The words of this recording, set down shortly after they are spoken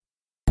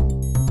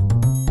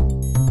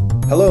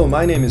Hello,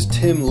 my name is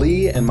Tim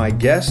Lee, and my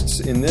guests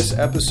in this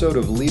episode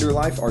of Leader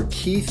Life are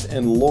Keith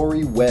and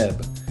Lori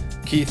Webb.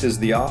 Keith is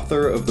the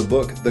author of the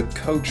book, The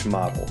Coach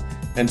Model,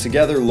 and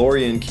together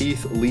Lori and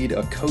Keith lead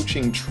a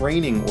coaching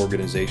training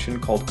organization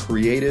called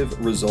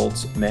Creative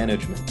Results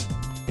Management.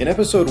 In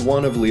episode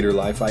 1 of Leader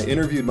Life, I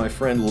interviewed my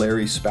friend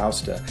Larry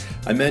Spousta.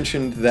 I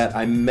mentioned that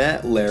I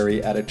met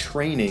Larry at a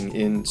training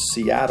in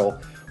Seattle.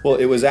 Well,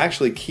 it was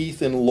actually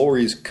Keith and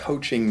Lori's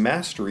coaching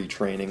mastery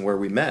training where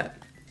we met.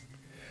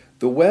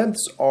 The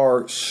Webbs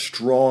are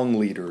strong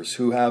leaders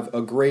who have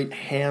a great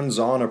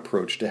hands-on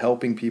approach to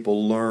helping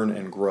people learn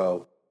and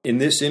grow. In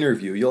this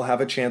interview, you'll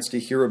have a chance to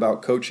hear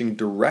about coaching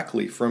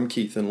directly from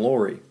Keith and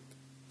Lori.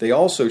 They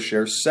also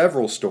share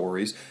several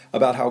stories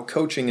about how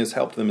coaching has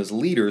helped them as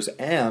leaders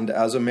and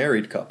as a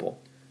married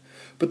couple.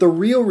 But the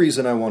real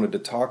reason I wanted to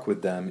talk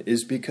with them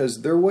is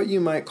because they're what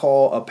you might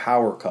call a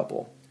power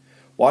couple.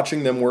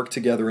 Watching them work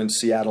together in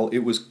Seattle, it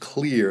was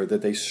clear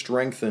that they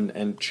strengthen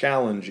and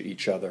challenge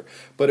each other.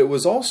 But it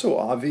was also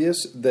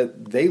obvious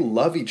that they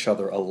love each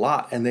other a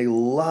lot and they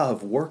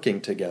love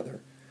working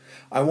together.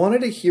 I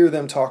wanted to hear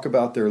them talk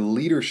about their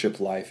leadership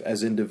life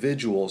as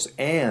individuals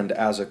and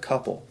as a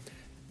couple.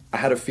 I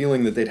had a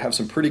feeling that they'd have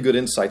some pretty good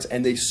insights,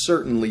 and they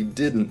certainly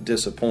didn't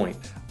disappoint.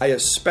 I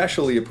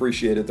especially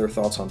appreciated their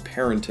thoughts on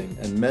parenting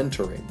and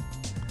mentoring.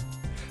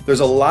 There's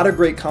a lot of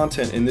great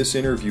content in this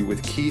interview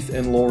with Keith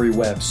and Lori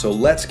Webb, so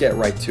let's get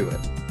right to it.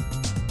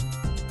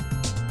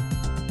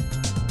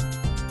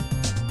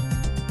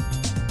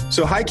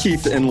 So hi,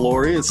 Keith and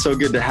Lori. It's so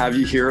good to have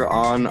you here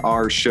on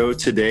our show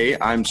today.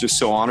 I'm just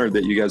so honored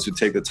that you guys would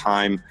take the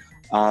time.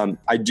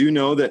 I do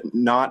know that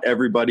not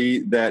everybody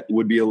that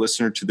would be a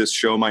listener to this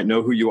show might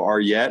know who you are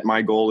yet.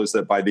 My goal is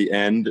that by the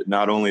end,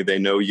 not only they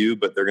know you,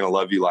 but they're going to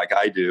love you like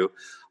I do.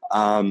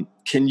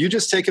 Can you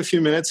just take a few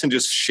minutes and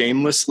just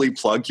shamelessly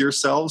plug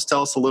yourselves?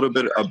 Tell us a little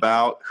bit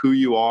about who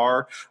you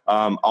are.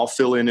 I'll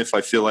fill in if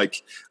I feel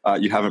like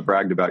you haven't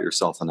bragged about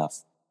yourself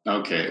enough.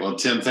 Okay. Well,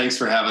 Tim, thanks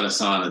for having us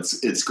on.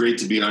 It's great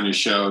to be on your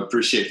show.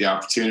 Appreciate the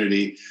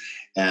opportunity,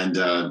 and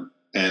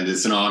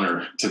it's an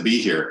honor to be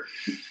here.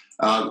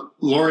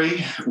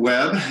 Lori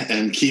Webb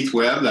and Keith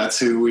Webb, that's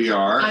who we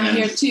are. I'm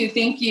here too.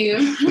 Thank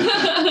you.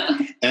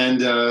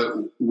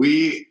 And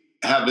we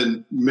have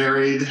been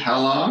married how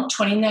long?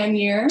 29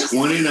 years.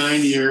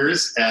 29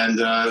 years, and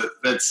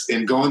that's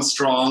going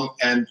strong.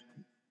 And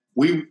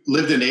we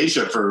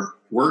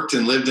worked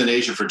and lived in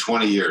Asia for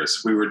 20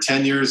 years. We were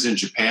 10 years in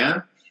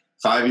Japan,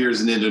 5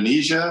 years in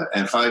Indonesia,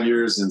 and 5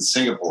 years in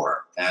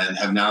Singapore, and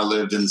have now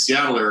lived in the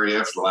Seattle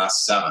area for the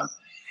last 7.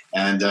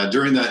 And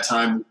during that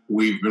time,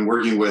 we've been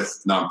working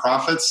with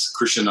nonprofits,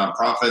 Christian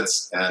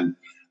nonprofits, and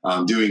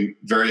doing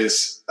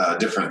various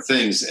different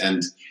things.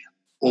 And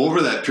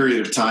over that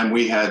period of time,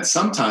 we had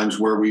some times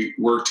where we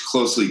worked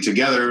closely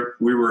together.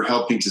 We were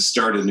helping to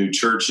start a new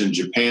church in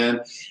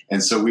Japan.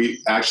 And so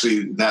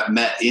that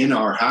met in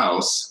our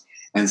house.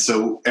 And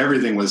so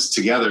everything was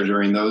together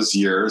during those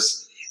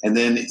years. And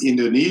then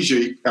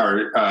Indonesia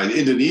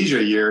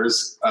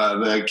years,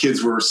 the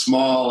kids were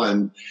small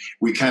and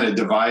we kind of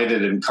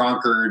divided and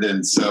conquered.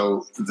 And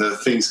so the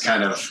things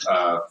kind of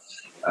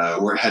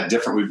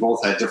we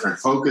both had different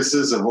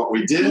focuses of what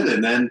we did.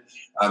 And then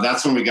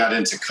that's when we got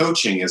into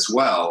coaching as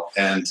well.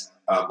 And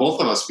both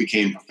of us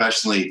became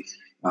professionally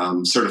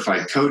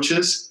certified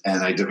coaches.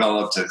 And I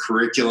developed a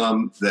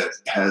curriculum that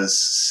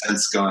has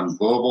since gone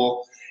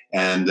global.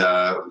 And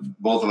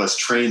both of us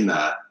trained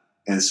that.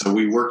 And so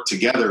we worked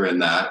together in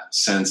that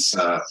since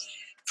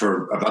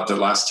for about the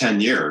last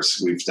 10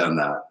 years, we've done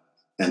that.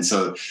 And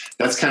so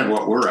that's kind of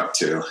what we're up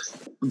to.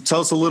 Tell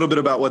us a little bit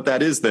about what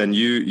that is then.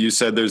 You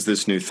said there's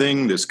this new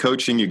thing, this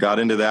coaching, you got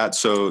into that.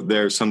 So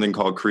there's something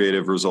called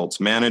Creative Results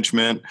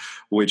Management,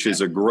 which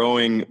is a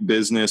growing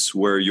business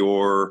where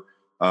you're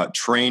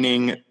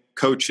training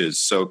coaches.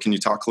 So can you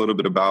talk a little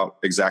bit about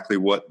exactly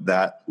what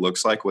that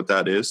looks like, what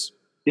that is?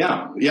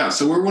 Yeah.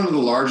 So we're one of the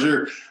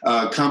larger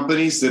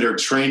companies that are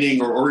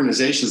training, or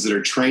organizations that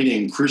are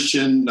training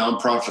Christian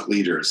nonprofit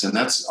leaders. And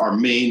that's our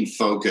main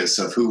focus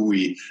of who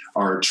we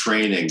are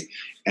training.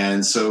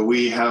 And so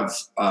we have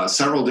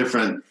several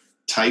different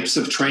types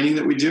of training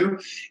that we do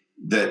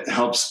that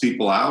helps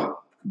people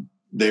out.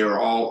 They are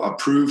all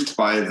approved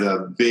by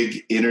the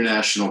big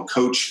International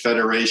Coach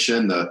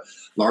Federation, the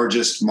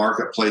largest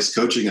marketplace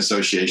coaching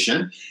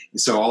association.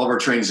 So all of our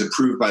training is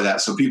approved by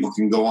that, so people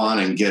can go on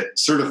and get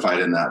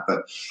certified in that.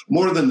 But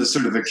more than the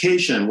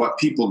certification, what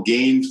people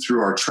gain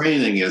through our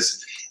training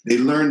is they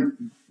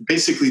learn,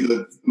 basically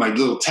my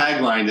little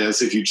tagline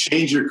is, if you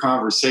change your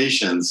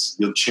conversations,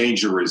 you'll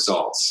change your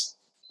results.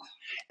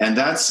 And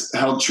that's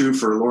held true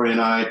for Lori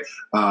and I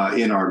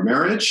in our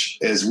marriage.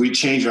 As we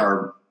change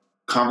our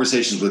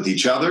conversations with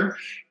each other,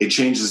 it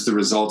changes the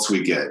results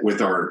we get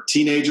with our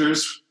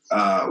teenagers,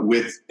 and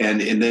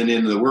then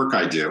in the work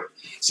I do.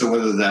 So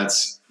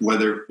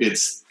whether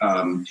it's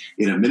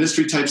in a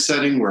ministry type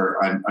setting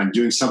where I'm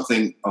doing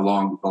something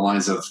along the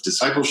lines of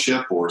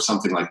discipleship or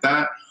something like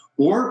that,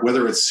 or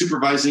whether it's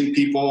supervising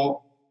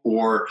people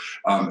or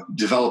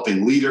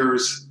developing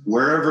leaders,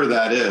 wherever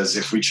that is,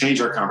 if we change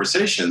our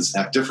conversations,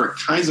 have different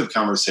kinds of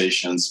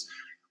conversations,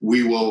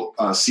 we will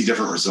see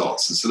different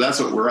results. And so that's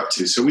what we're up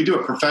to. So we do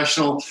a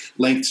professional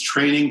length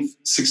training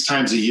 6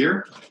 times a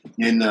year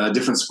in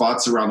different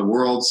spots around the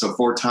world. So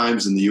 4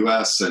 times in the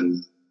US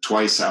and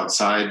twice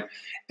outside.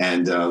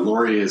 And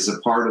Lori is a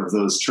part of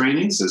those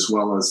trainings, as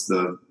well as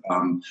the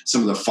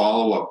some of the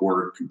follow-up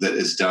work that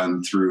is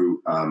done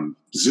through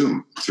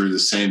Zoom, through the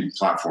same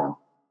platform.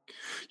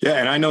 Yeah,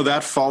 and I know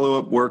that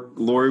follow-up work,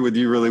 Lori, with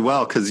you really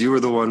well, because you were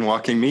the one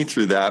walking me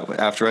through that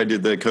after I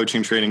did the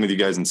coaching training with you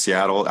guys in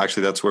Seattle.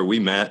 Actually, that's where we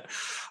met.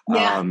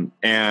 Yeah.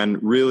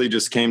 And really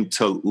just came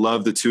to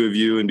love the two of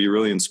you and be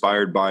really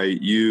inspired by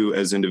you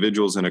as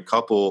individuals and a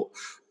couple.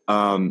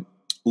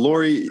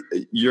 Lori,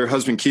 your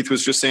husband Keith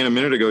was just saying a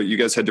minute ago, you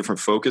guys had different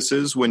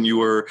focuses when you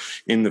were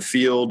in the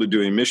field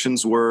doing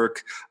missions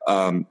work,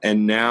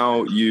 and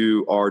now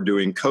you are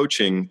doing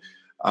coaching.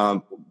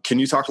 Can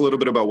you talk a little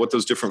bit about what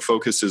those different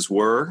focuses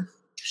were?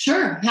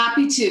 Sure,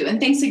 happy to. And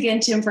thanks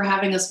again, Tim, for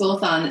having us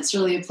both on. It's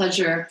really a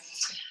pleasure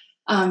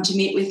to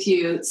meet with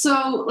you.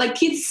 So like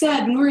Keith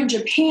said, when we were in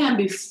Japan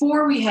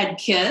before we had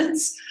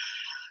kids,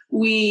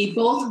 we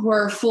both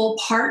were full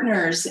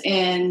partners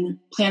in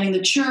planning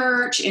the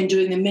church and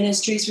doing the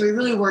ministry. So we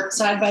really worked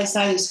side by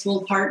side as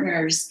full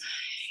partners.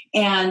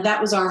 And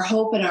that was our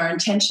hope and our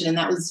intention, and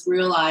that was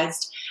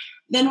realized.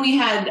 Then we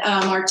had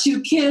our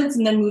 2 kids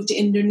and then moved to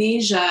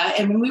Indonesia.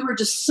 And when we were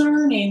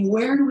discerning,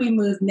 where do we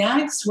move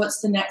next?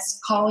 What's the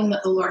next calling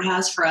that the Lord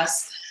has for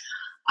us?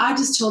 I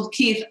just told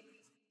Keith,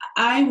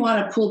 I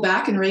want to pull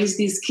back and raise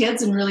these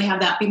kids and really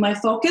have that be my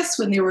focus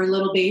when they were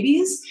little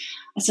babies.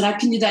 I said, I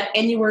can do that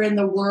anywhere in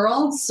the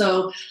world.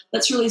 So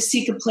let's really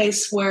seek a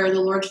place where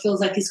the Lord feels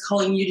like he's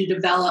calling you to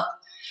develop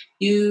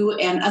you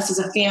and us as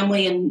a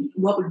family and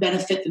what would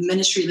benefit the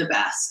ministry the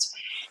best.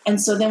 And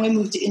so then we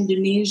moved to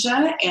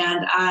Indonesia,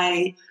 and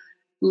I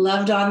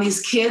loved on these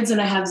kids,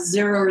 and I have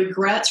zero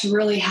regrets,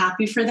 really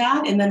happy for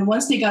that. And then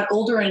once they got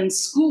older in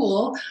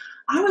school,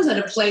 I was at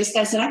a place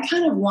that I said, I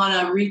kind of want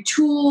to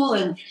retool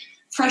and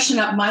freshen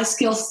up my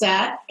skill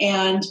set,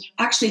 and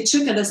actually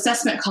took an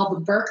assessment called the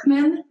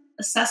Berkman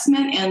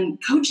assessment, and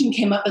coaching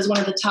came up as one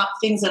of the top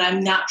things that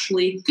I'm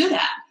naturally good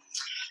at.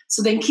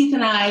 So then Keith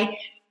and I,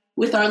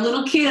 with our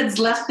little kids,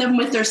 left them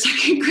with their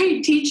 2nd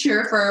grade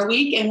teacher for a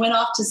week and went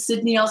off to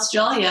Sydney,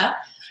 Australia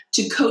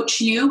to Coach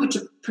U, which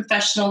is a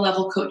professional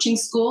level coaching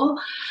school.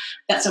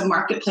 That's a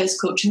marketplace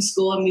coaching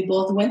school. And we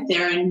both went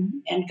there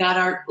and got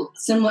our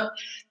similar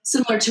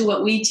to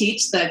what we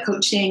teach, the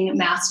coaching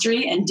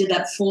mastery, and did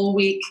that full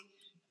week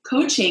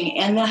coaching.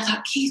 And then I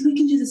thought, Keith, we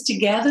can do this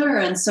together.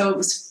 And so it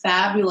was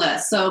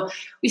fabulous. So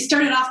we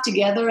started off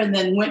together, and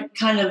then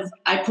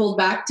I pulled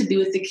back to be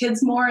with the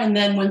kids more. And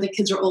then when the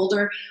kids are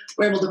older,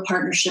 we're able to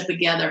partnership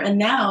together. And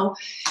now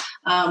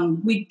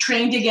we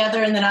train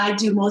together, and then I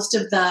do most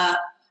of the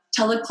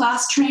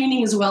teleclass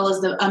training as well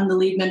as I'm the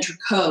lead mentor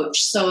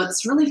coach. So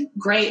it's really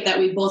great that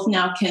we both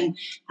now can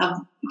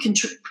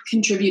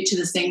contribute to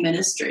the same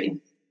ministry.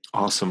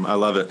 Awesome. I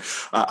love it.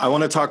 I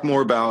want to talk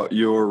more about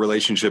your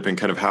relationship and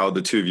kind of how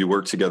the two of you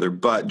work together.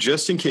 But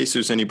just in case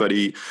there's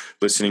anybody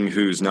listening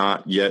who's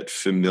not yet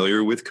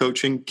familiar with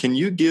coaching, can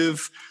you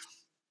give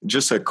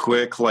just a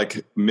quick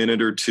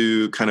minute or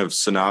 2 kind of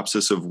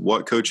synopsis of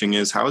what coaching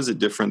is? How is it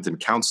different than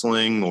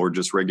counseling or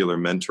just regular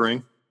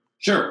mentoring?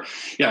 Sure.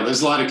 Yeah,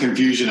 there's a lot of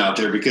confusion out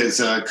there because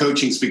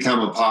coaching's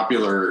become a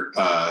popular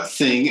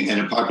thing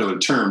and a popular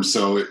term.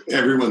 So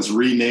everyone's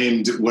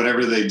renamed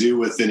whatever they do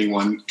with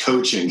anyone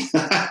coaching,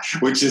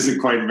 which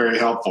isn't quite very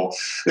helpful.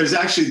 There's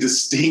actually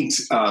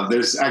distinct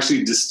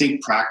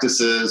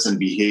practices and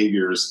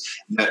behaviors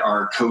that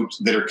are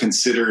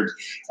considered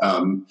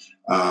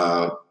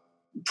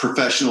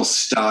professional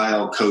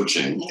style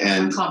coaching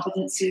and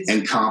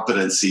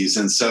competencies.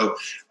 And so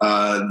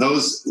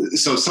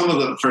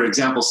for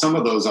example, some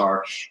of those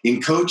are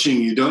in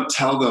coaching, you don't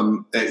tell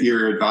them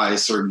your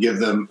advice or give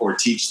them or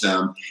teach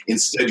them.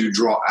 Instead, you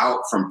draw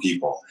out from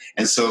people.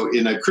 And so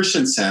in a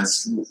Christian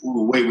sense, the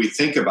way we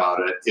think about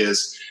it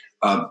is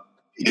a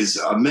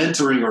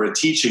mentoring or a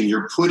teaching.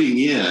 You're putting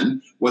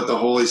in what the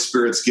Holy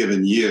Spirit's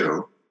given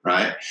you,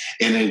 right?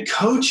 And in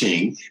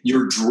coaching,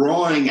 you're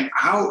drawing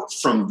out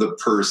from the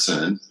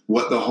person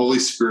what the Holy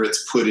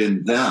Spirit's put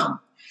in them.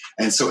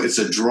 And so it's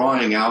a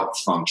drawing out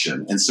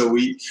function. And so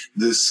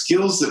the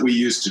skills that we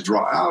use to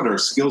draw out are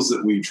skills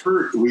that we've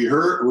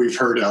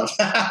heard of.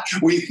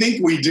 We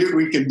think we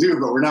can do,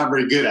 but we're not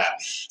very good at,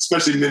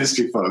 especially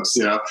ministry folks,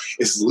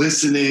 it's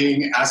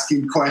listening,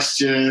 asking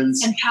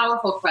questions. And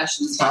powerful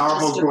questions.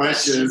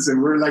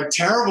 And we're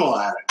terrible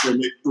at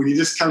it when it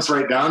just comes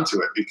right down to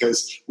it,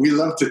 because we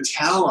love to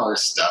tell our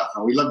stuff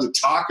and we love to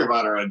talk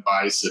about our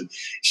advice and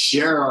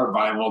share our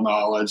Bible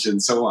knowledge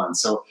and so on.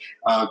 So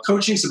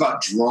coaching is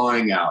about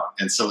drawing out.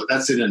 And so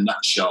that's in a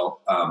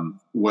nutshell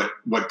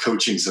what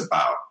coaching's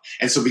about.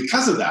 And so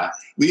because of that,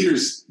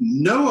 leaders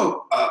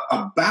know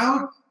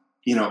about,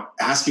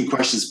 asking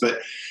questions, but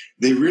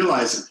they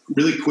realize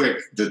really quick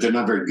that they're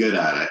not very good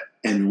at it.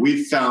 And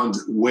we've found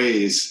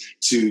ways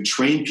to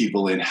train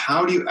people in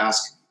how do you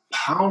ask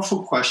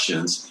powerful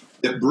questions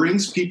that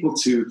brings people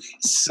to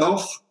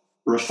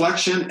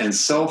self-reflection and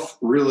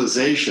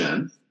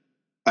self-realization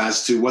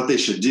as to what they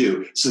should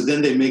do. So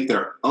then they make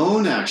their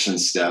own action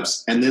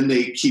steps, and then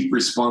they keep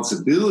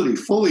responsibility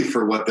fully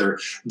for what they're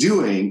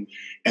doing.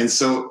 And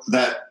so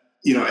that,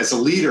 as a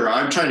leader,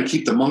 I'm trying to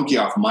keep the monkey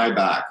off my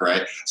back,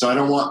 right? So I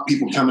don't want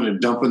people coming and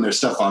dumping their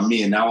stuff on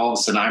me, and now all of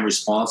a sudden I'm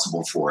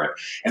responsible for it.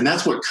 And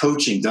that's what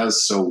coaching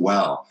does so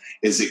well,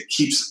 is it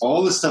keeps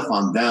all the stuff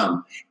on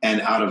them and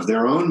out of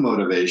their own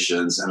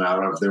motivations and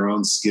out of their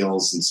own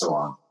skills and so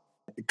on.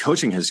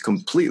 Coaching has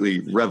completely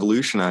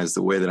revolutionized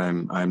the way that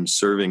I'm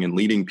serving and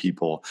leading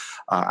people.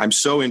 I'm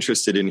so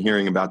interested in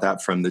hearing about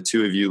that from the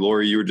two of you.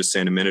 Lori, you were just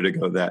saying a minute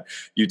ago that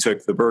you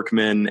took the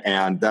Birkman,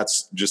 and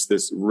that's just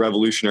this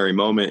revolutionary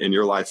moment in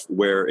your life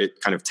where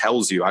it kind of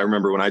tells you. I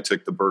remember when I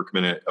took the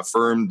Birkman, it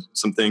affirmed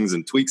some things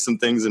and tweaked some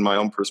things in my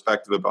own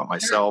perspective about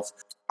myself.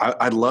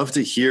 I'd love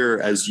to hear,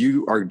 as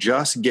you are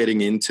just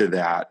getting into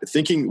that,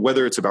 thinking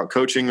whether it's about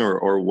coaching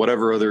or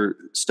whatever other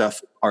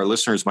stuff our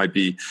listeners might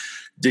be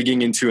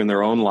digging into in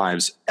their own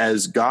lives,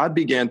 as God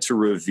began to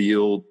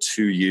reveal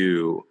to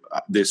you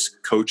this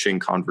coaching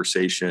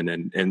conversation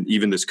and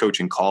even this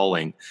coaching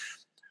calling,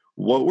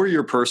 what were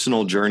your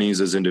personal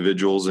journeys as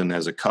individuals and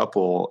as a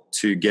couple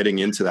to getting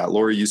into that?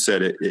 Lori, you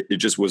said it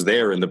just was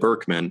there in the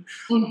Birkman.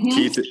 Mm-hmm.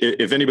 Keith,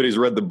 if anybody's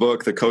read the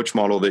book, The Coach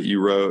Model that you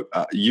wrote,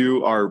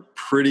 you are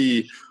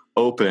pretty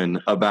open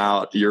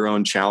about your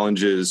own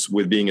challenges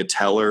with being a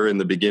teller in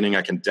the beginning.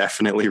 I can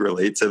definitely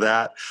relate to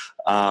that.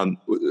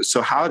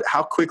 So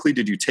how quickly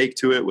did you take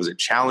to it? Was it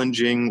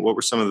challenging? What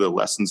were some of the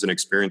lessons and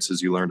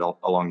experiences you learned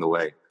along the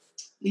way?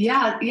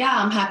 Yeah,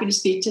 I'm happy to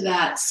speak to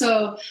that.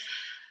 So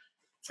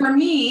for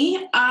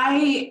me,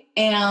 I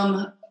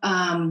am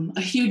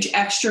a huge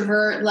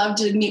extrovert, love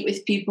to meet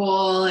with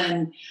people,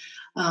 and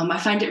I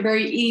find it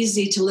very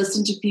easy to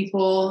listen to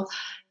people.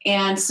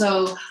 And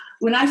so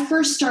when I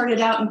first started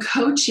out in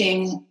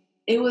coaching,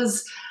 I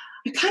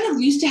kind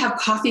of used to have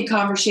coffee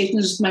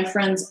conversations with my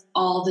friends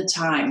all the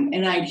time.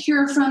 And I'd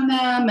hear from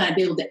them, and I'd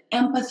be able to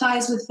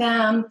empathize with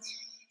them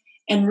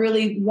and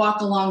really walk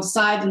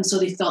alongside them so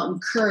they felt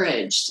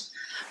encouraged.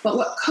 But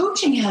what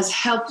coaching has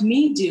helped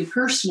me do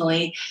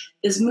personally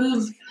is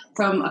move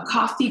from a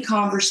coffee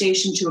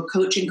conversation to a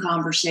coaching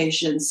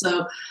conversation.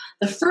 So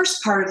the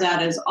first part of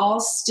that is all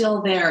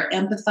still there,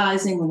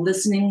 empathizing,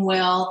 listening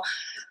well,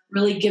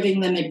 really giving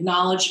them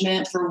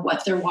acknowledgement for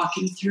what they're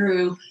walking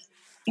through.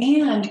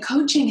 And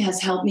coaching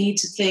has helped me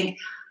to think,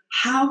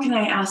 how can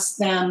I ask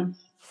them,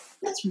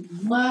 that's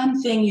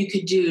one thing you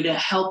could do to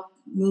help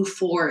move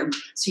forward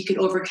so you could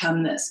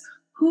overcome this?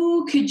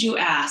 Who could you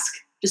ask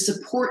to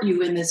support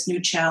you in this new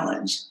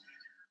challenge?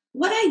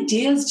 What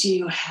ideas do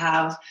you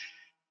have?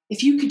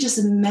 If you could just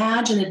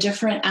imagine a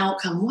different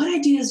outcome, what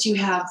ideas do you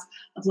have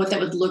of what that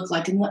would look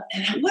like? And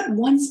what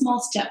one small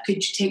step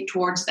could you take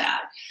towards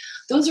that?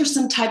 Those are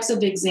some types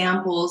of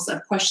examples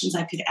of questions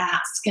I could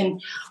ask. And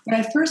when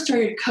I first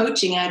started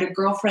coaching, I had a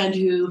girlfriend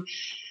who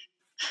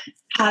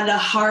had a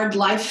hard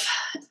life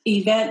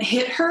event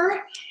hit her.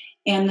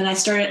 And then I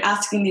started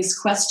asking these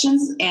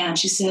questions, and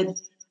she said,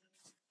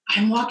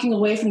 I'm walking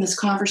away from this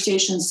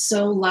conversation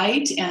so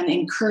light and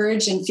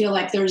encouraged and feel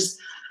like there's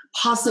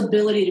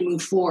possibility to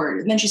move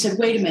forward. And then she said,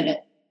 wait a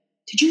minute,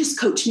 did you just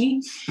coach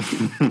me?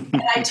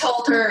 And I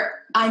told her,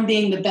 I'm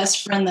being the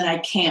best friend that I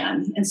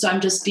can. And so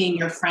I'm just being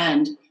your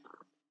friend.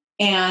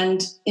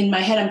 And in my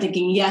head, I'm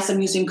thinking, yes,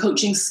 I'm using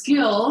coaching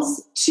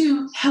skills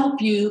to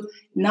help you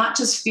not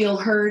just feel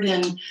heard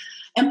and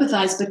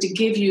empathize, but to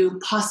give you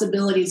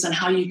possibilities on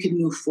how you can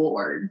move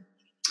forward.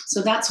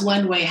 So that's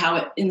one way how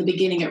it, in the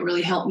beginning, it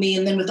really helped me.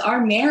 And then with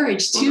our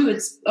marriage too,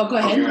 go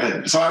ahead. Go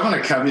ahead. So I want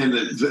to come in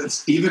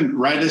that even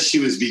right as she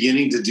was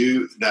beginning to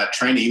do that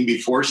training, even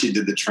before she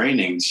did the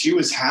training, she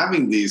was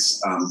having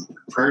these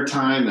prayer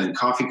time and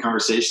coffee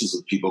conversations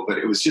with people, but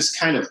it was just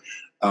kind of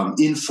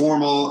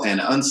informal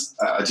and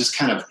just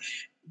kind of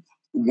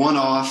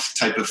one-off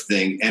type of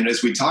thing. And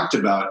as we talked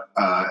about,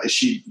 as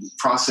she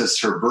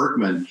processed her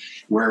Birkman,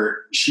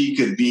 where she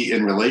could be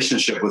in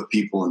relationship with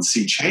people and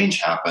see change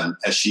happen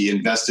as she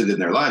invested in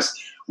their lives,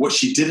 what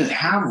she didn't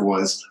have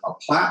was a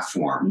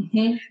platform.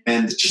 Mm-hmm.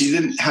 And she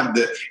didn't have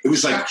it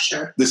was structure.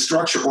 Like the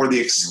structure or the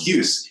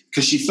excuse,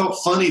 because she felt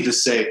funny to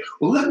say,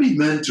 well, let me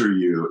mentor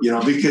you,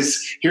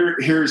 because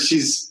here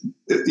she's,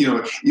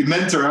 you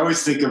mentor, I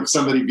always think of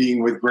somebody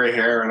being with gray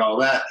hair and all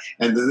that.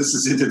 And this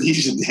is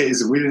Indonesian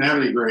days, and we didn't have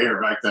any gray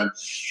hair back then.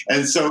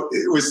 And so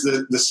it was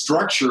the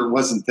structure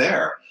wasn't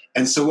there.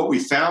 And so what we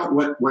found,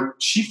 what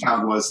she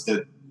found was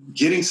that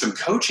getting some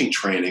coaching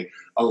training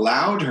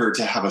allowed her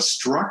to have a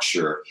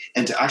structure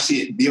and to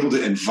actually be able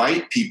to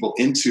invite people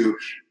into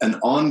an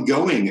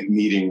ongoing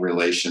meeting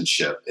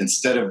relationship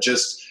instead of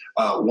just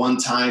one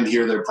time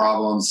hear their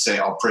problems, say,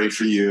 I'll pray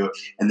for you,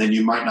 and then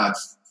you might not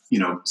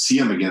see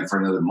them again for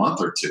another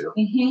month or two.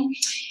 Mm-hmm.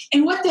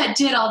 And what that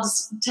did, I'll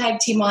just tag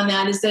team on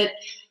that, is that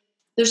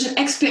there's an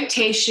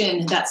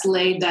expectation that's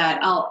laid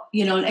that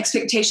an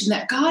expectation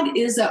that God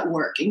is at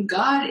work and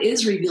God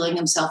is revealing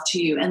himself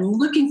to you and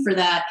looking for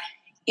that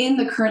in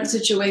the current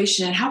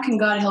situation? How can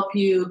God help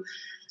you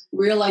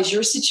realize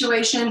your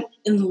situation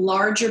in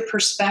larger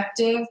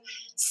perspective?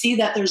 See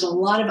that there's a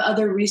lot of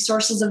other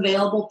resources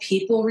available,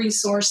 people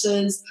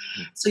resources.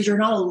 So you're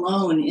not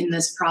alone in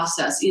this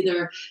process,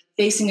 either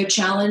facing a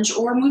challenge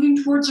or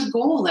moving towards a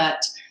goal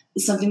that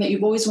is something that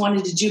you've always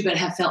wanted to do but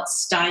have felt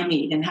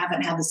stymied and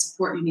haven't had the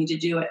support you need to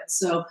do it.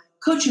 So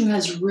coaching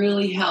has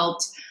really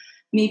helped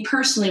me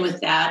personally with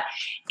that.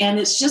 And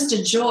it's just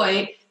a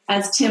joy,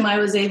 as Tim, I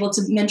was able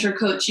to mentor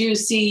coach you,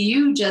 see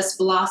you just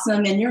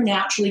blossom, and you're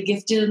naturally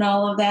gifted in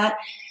all of that.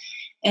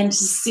 And to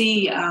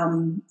see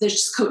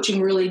this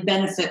coaching really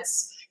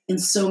benefits in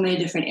so many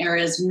different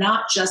areas,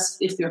 not just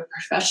if you're a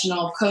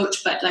professional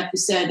coach, but like you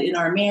said, in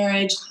our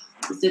marriage,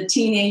 with the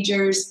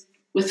teenagers,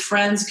 with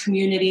friends,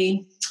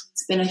 community.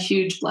 It's been a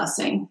huge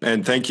blessing.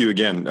 And thank you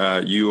again.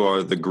 You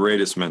are the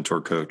greatest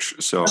mentor coach.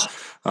 So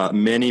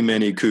many,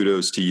 many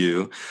kudos to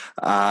you.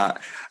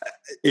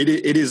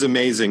 It is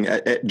amazing.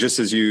 Just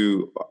as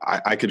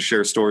I could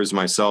share stories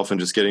myself, and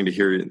just getting to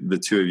hear the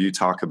two of you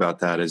talk about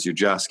that as you're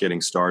just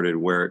getting started,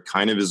 where it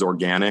kind of is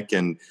organic.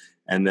 And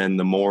then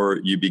the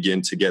more you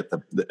begin to get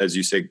as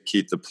you say,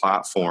 Keith, the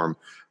platform,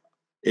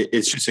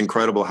 it's just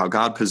incredible how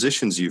God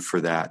positions you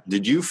for that.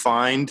 Did you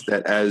find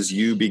that as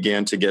you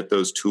began to get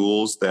those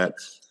tools that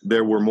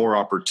there were more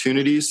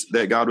opportunities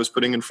that God was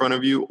putting in front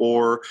of you,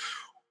 or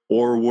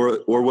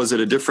was it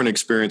a different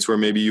experience where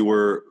maybe you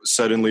were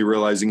suddenly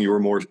realizing you were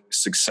more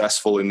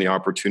successful in the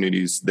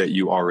opportunities that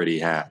you already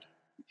had?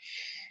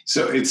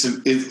 So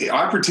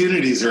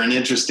opportunities are an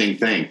interesting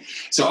thing.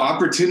 So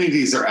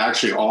opportunities are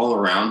actually all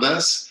around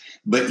us,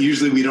 but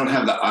usually we don't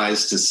have the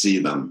eyes to see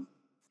them,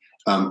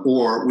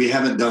 or we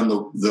haven't done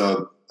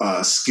the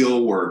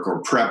skill work or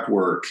prep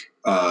work,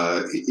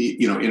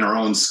 in our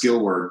own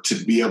skill work to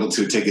be able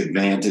to take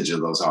advantage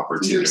of those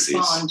opportunities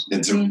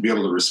and to be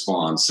able to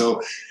respond.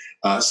 So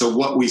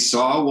what we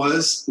saw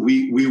was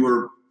we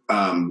were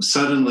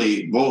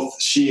suddenly,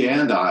 both she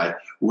and I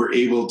were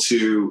able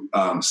to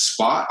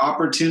spot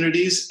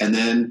opportunities and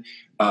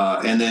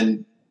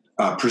then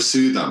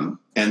pursue them.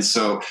 And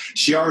so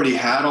she already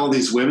had all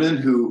these women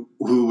who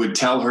would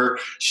tell her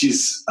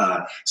she's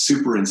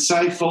super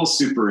insightful,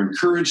 super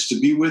encouraged to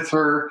be with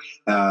her,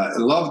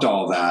 loved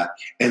all that.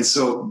 And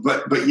so,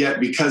 but yet,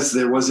 because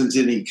there wasn't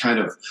any kind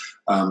of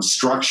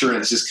structure, and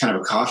it's just kind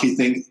of a coffee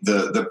thing,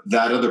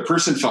 that other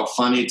person felt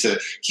funny to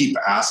keep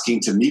asking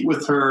to meet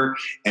with her,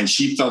 and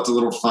she felt a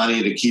little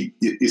funny to keep,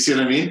 you see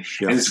what I mean?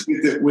 Yeah.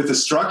 And with the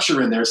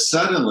structure in there,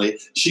 suddenly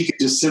she could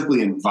just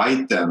simply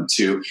invite them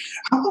to,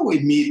 how about we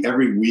meet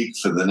every week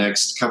for the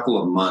next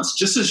couple of months,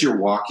 just as you're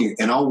walking,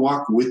 and I'll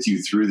walk with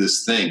you through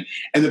this thing.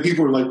 And the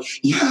people were like,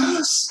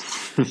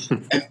 yes.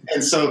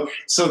 and so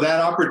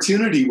that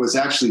opportunity was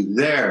actually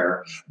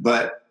there,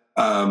 but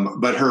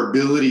her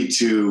ability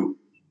to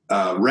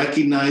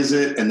recognize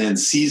it and then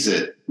seize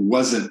it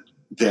wasn't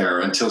there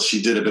until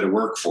she did a bit of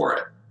work for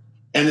it.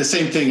 And the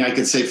same thing I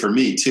could say for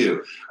me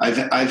too.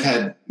 I've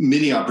had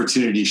many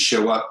opportunities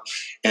show up,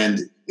 and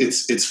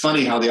it's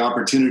funny how the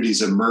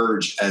opportunities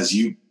emerge as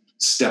you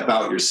step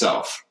out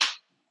yourself.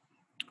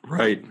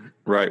 Right.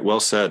 Well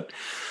said.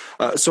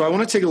 So I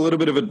want to take a little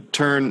bit of a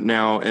turn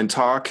now and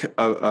talk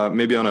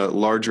maybe on a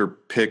larger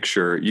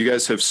picture. You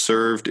guys have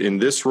served in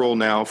this role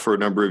now for a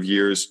number of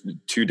years,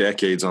 2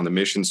 decades on the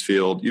missions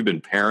field. You've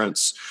been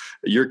parents.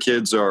 Your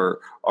kids are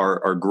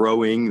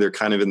growing. They're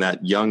kind of in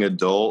that young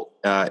adult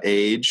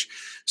age.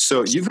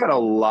 So you've got a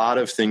lot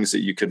of things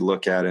that you could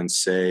look at and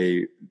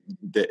say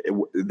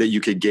that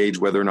you could gauge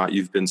whether or not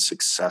you've been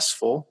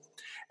successful.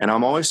 And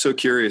I'm always so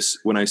curious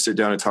when I sit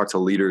down and talk to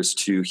leaders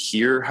to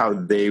hear how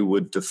they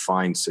would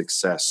define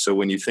success. So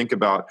when you think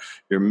about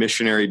your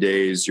missionary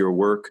days, your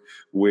work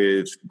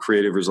with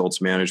creative results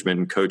management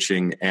and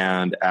coaching,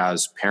 and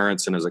as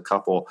parents and as a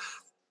couple,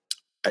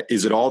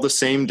 is it all the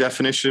same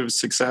definition of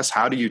success?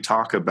 How do you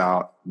talk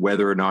about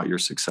whether or not you're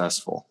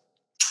successful?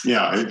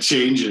 Yeah, it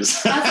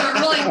changes. That's a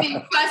really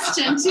big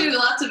question too.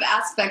 Lots of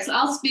aspects.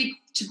 I'll speak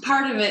to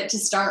part of it to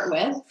start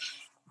with.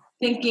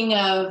 Thinking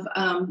of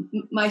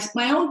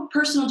my own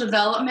personal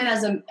development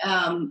as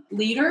a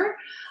leader,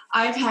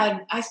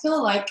 I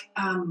feel like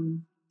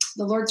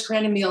the Lord's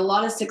granted me a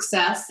lot of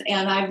success,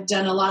 and I've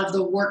done a lot of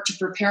the work to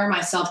prepare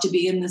myself to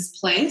be in this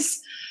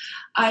place.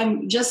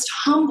 I'm just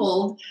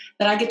humbled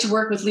that I get to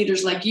work with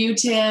leaders like you,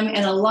 Tim,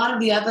 and a lot of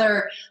the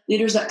other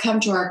leaders that come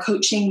to our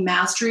coaching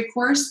mastery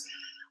course.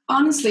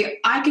 Honestly,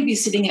 I could be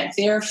sitting at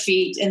their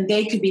feet and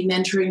they could be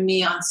mentoring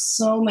me on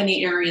so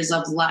many areas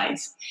of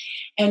life.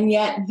 And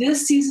yet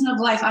this season of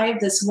life, I have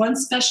this one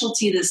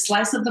specialty, this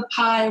slice of the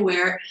pie,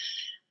 where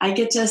I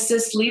get to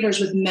assist leaders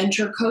with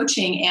mentor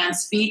coaching and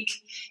speak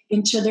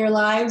into their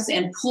lives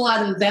and pull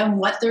out of them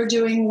what they're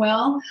doing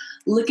well,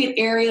 look at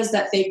areas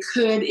that they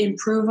could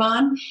improve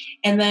on,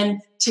 and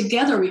then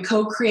together we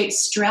co-create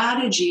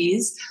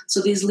strategies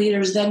so these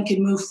leaders then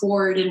can move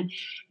forward and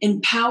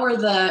empower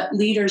the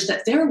leaders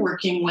that they're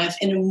working with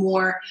in a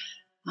more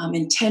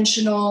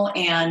intentional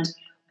and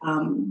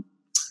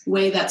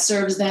way that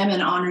serves them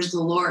and honors the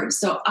Lord.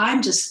 So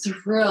I'm just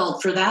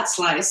thrilled for that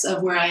slice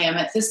of where I am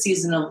at this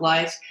season of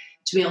life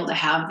to be able to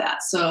have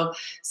that. So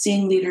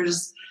seeing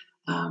leaders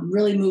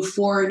really move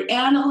forward.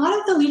 And a lot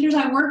of the leaders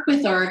I work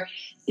with are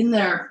in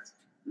their,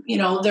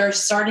 they're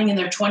starting in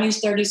their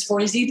 20s, 30s,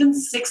 40s, even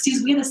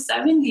 60s. We had a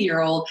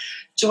 70-year-old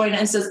join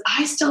and says,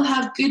 I still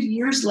have good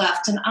years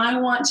left and I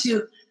want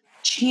to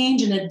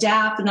change and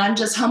adapt. And I'm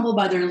just humbled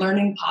by their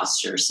learning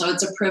posture. So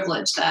it's a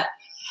privilege that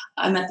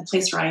I'm at the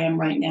place where I am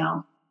right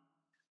now.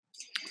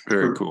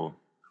 Very cool.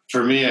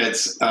 For me,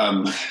 it's,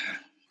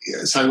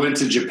 so I went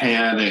to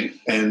Japan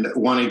and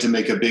wanting to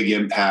make a big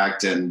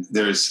impact, and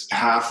there's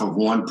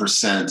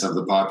 0.5% of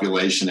the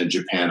population in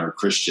Japan are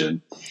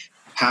Christian.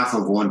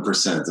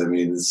 0.5%. I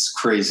mean, it's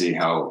crazy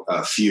how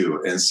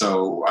few. And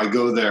so I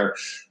go there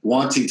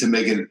wanting to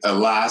make a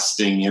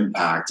lasting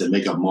impact and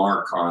make a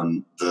mark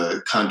on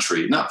the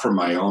country, not for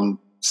my own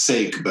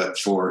sake, but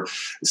for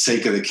the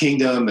sake of the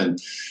kingdom, and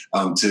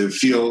to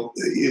feel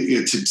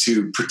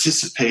to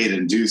participate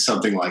and do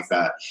something like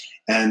that.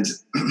 And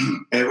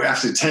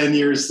after 10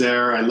 years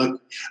there, I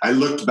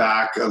looked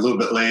back a little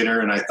bit later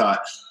and I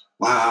thought,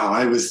 wow,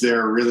 I was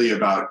there really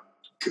about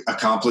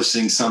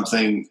accomplishing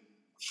something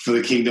for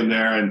the kingdom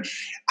there. And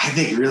I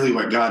think really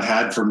what God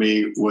had for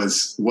me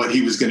was what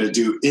he was going to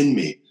do in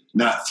me,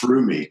 not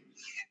through me.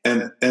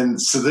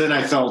 And so then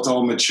I felt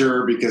all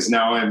mature because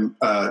now I'm,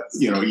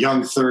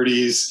 young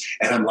 30s,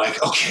 and I'm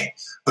like, okay,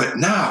 but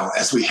now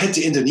as we head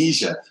to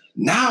Indonesia,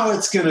 now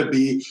it's going to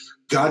be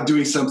God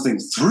doing something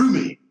through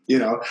me.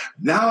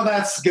 Now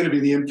that's going to be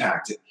the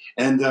impact.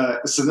 And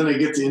so then I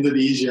get to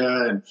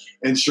Indonesia,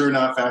 and sure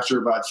enough, after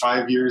about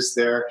 5 years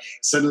there,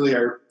 suddenly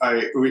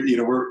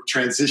we're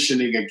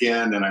transitioning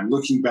again, and I'm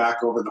looking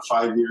back over the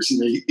 5 years.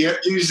 You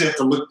usually have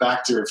to look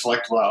back to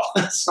reflect well.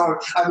 So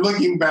I'm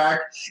looking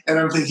back, and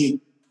I'm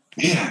thinking,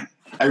 man,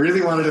 I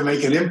really wanted to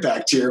make an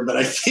impact here, but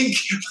I think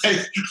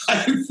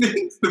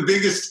the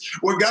biggest,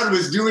 what God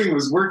was doing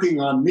was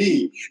working on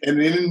me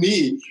and in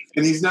me,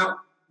 and he's not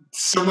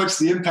so much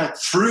the impact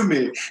through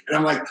me. And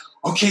I'm like,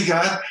 okay,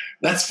 God,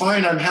 that's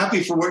fine. I'm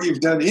happy for what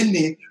you've done in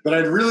me, but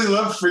I'd really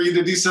love for you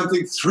to do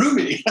something through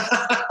me.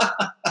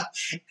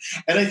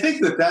 And I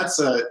think that's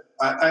a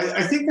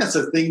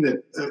thing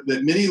that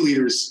many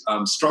leaders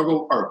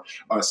struggle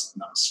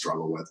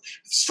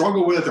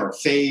with or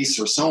face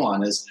or so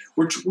on, is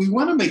we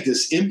want to make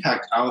this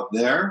impact out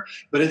there,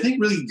 but I think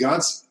really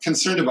God's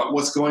concerned about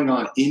what's going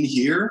on in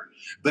here.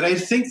 But I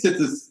think that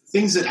the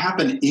things that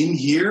happen in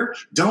here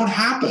don't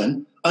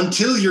happen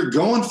until you're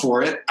going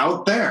for it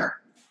out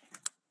there.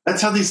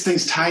 That's how these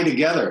things tie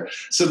together.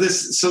 So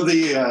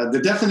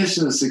the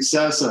definition of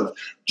success of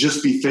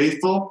just be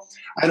faithful,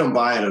 I don't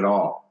buy it at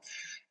all.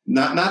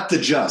 Not the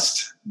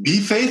just. Be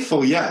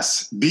faithful,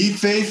 yes. Be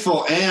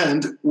faithful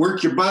and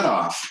work your butt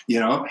off,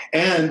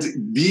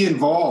 and be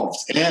involved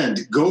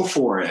and go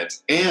for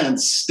it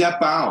and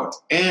step out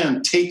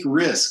and take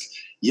risk.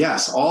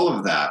 Yes, all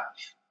of that.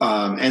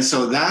 And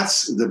so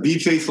that's the be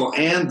faithful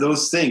and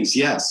those things.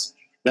 Yes,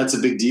 that's a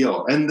big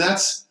deal. And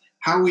that's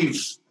how we've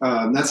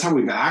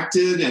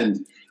acted,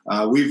 and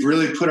we've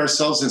really put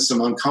ourselves in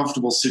some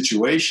uncomfortable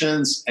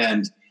situations.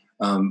 And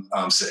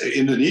so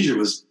Indonesia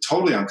was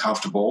totally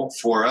uncomfortable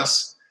for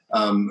us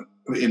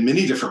in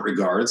many different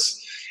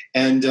regards.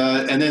 And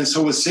then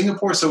so was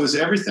Singapore, so was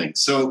everything.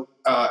 So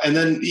and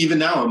then even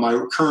now in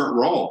my current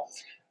role,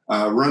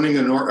 beginning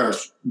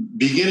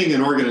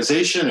an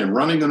organization and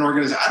running an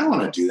organization, I don't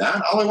want to do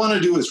that. All I want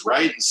to do is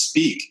write and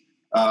speak.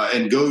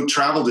 And go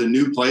travel to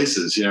new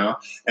places,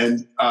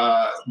 and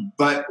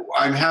but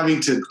I'm having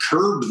to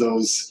curb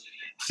those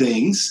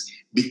things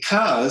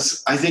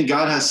because I think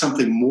God has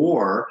something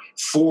more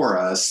for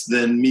us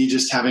than me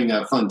just having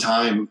a fun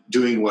time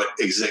doing what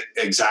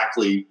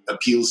exactly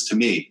appeals to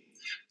me.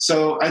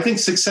 So I think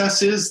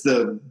success is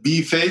the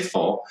be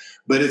faithful,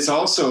 but it's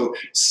also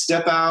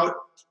step out,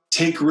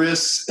 take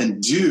risks, and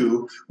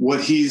do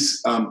what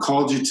he's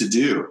called you to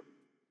do.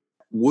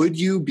 Would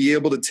you be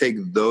able to take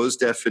those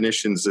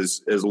definitions,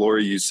 as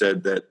Lori, you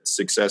said that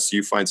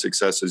you find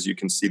success as you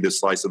can see the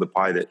slice of the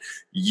pie that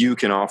you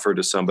can offer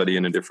to somebody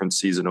in a different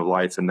season of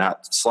life, and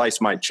that slice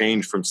might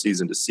change from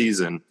season to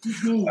season.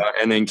 Mm-hmm.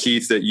 And then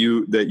Keith, that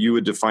you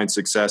would define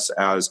success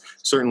as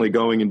certainly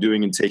going and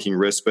doing and taking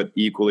risks, but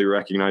equally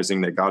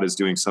recognizing that God is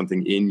doing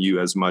something in you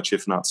as much,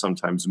 if not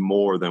sometimes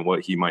more, than what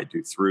he might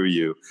do through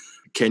you.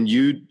 Can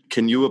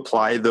you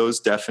apply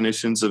those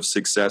definitions of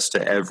success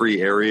to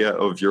every area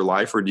of your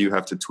life, or do you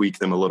have to tweak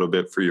them a little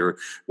bit for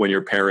when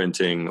you're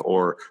parenting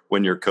or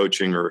when you're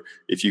coaching, or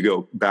if you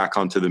go back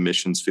onto the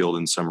missions field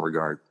in some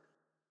regard?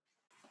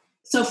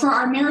 So for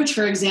our marriage,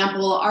 for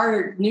example,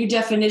 our new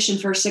definition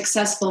for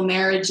successful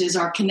marriage is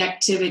our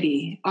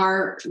connectivity,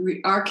 our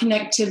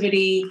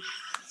connectivity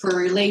for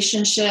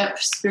relationship,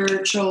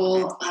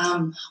 spiritual,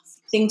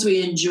 things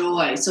we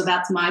enjoy. So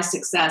that's my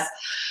success.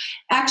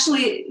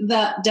 Actually,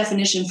 the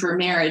definition for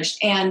marriage.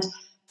 And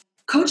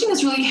coaching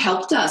has really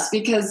helped us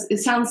because it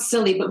sounds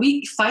silly, but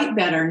we fight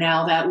better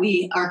now that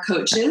we are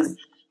coaches.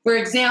 For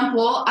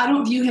example, I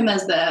don't view him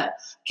as I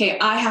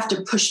have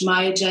to push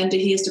my agenda.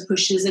 He has to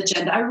push his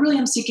agenda. I really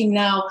am seeking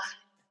now,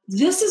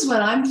 this is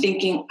what I'm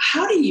thinking.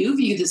 How do you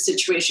view the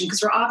situation?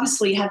 Because we're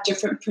obviously have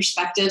different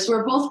perspectives.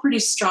 We're both pretty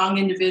strong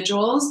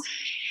individuals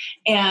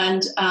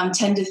and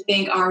tend to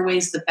think our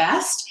way's the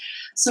best.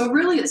 So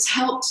really it's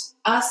helped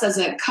us as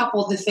a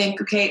couple to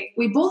think, okay,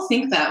 we both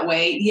think that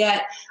way,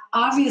 yet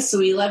obviously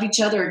we love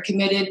each other and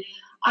committed.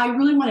 I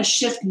really want to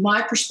shift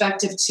my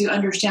perspective to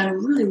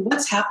understand really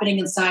what's happening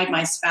inside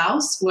my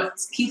spouse,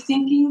 what's Keith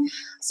thinking,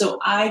 so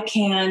I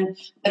can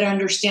better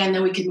understand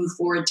that we can move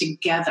forward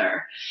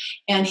together.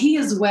 And he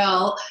as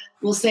well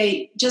will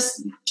say,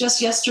 just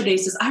yesterday,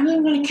 says, I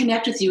really want to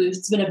connect with you.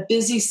 It's been a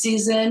busy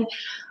season.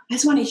 I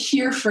just want to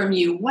hear from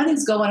you. What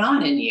is going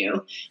on in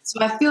you?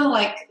 So I feel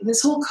like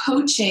this whole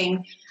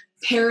coaching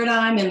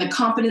paradigm and the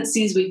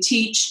competencies we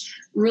teach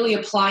really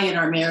apply in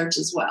our marriage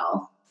as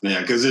well.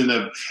 Yeah, because in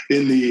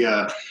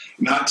the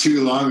not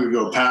too long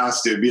ago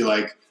past, it'd be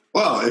like,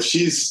 well, if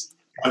she's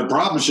got a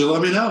problem, she'll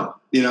let me know,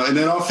 and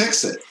then I'll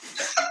fix it.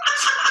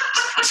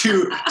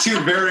 two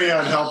very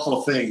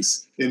unhelpful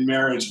things in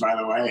marriage, by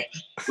the way.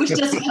 Which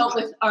doesn't help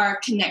with our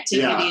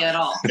connectivity at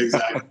all.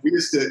 Exactly. We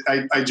used to.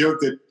 I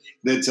joke that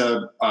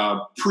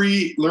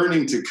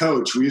pre-learning to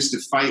coach, we used to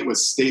fight with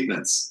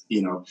statements.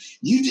 You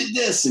did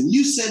this, and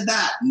you said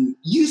that, and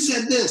you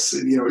said this,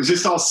 and it was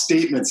just all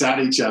statements at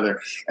each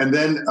other. And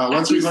then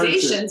once we learned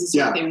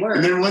what they were.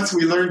 And then once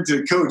we learned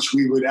to coach,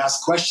 we would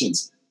ask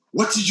questions.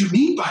 What did you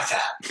mean by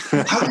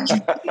that? How did you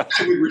think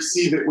I would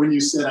receive it when you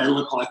said I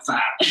look like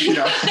that?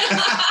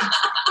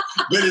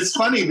 But it's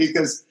funny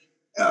because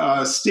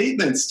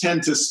statements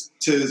tend to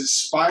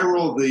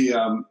spiral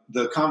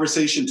the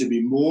conversation to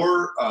be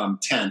more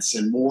tense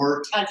and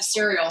more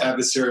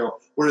adversarial.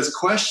 Whereas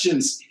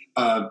questions,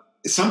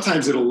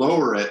 sometimes it'll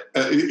lower it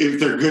if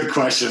they're good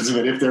questions,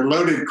 but if they're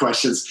loaded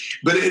questions,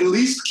 but it at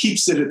least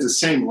keeps it at the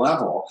same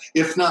level,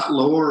 if not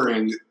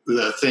lowering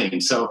the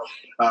thing. So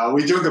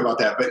we joke about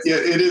that, but yeah,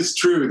 it is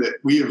true that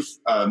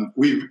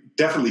we've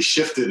definitely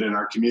shifted in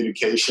our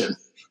communication.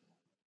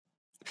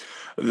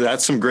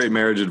 That's some great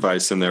marriage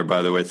advice in there,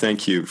 by the way.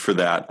 Thank you for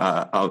that.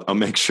 I'll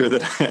make sure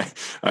that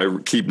I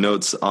keep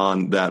notes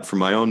on that for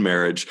my own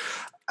marriage.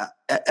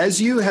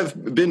 As you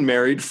have been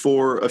married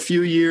for a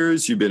few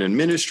years, you've been in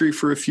ministry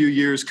for a few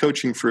years,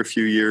 coaching for a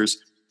few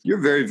years, you're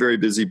very, very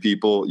busy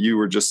people. You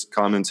were just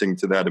commenting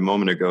to that a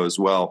moment ago as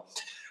well.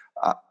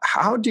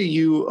 How do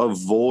you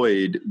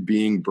avoid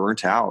being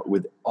burnt out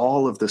with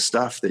all of the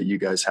stuff that you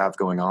guys have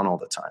going on all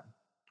the time?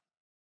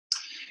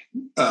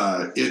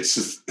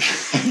 It's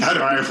how do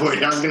I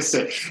avoid? I was going to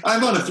say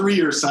I'm on a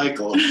 3-year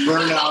cycle: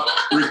 burnout,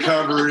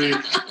 recovery,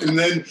 and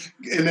then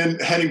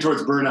heading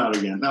towards burnout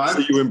again. Now, so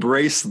you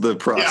embrace the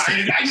process.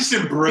 Yeah, I just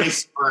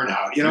embrace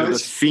burnout. You're the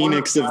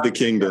phoenix of the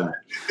kingdom.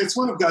 It's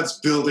one of God's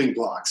building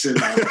blocks in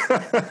my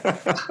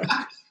life.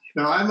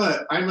 No,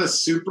 I'm a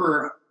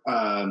super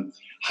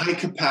high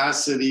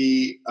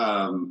capacity,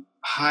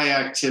 high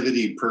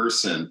activity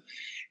person,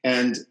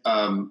 and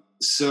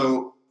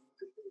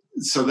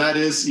so that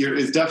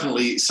is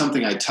definitely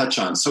something I touch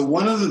on. So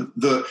one of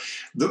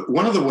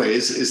the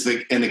ways is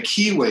and a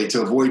key way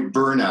to avoid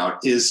burnout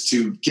is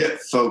to get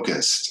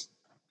focused.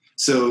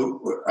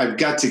 So I've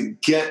got to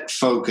get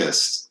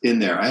focused in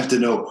there. I have to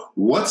know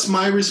what's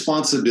my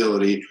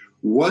responsibility,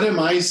 what am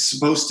I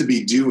supposed to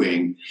be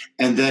doing,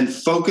 and then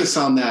focus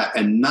on that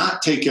and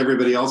not take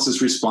everybody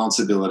else's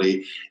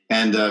responsibility.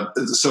 And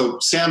so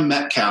Sam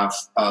Metcalf,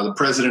 the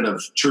president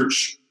of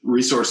Church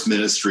Resource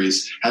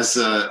Ministries, has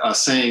a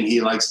saying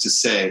he likes to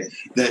say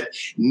that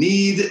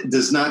need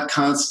does not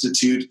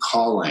constitute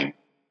calling.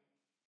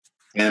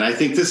 And I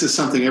think this is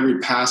something every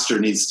pastor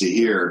needs to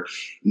hear.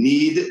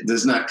 Need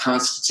does not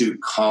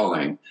constitute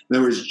calling. In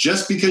other words,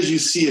 just because you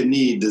see a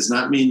need does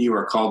not mean you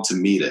are called to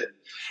meet it.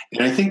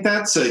 And I think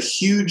that's a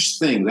huge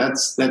thing.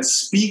 That's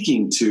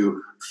speaking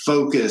to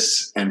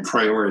focus and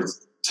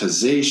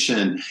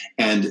prioritization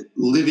and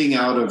living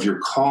out of your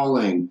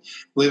calling,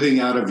 living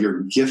out of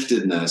your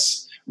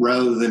giftedness,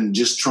 rather than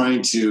just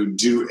trying to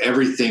do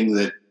everything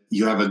that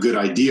you have a good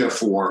idea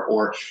for.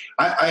 Or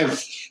I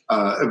have,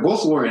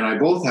 both Lori and I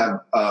both have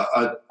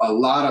a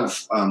lot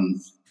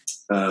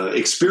of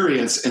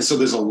experience. And so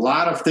there's a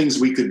lot of things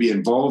we could be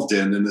involved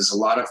in, and there's a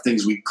lot of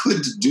things we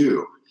could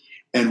do,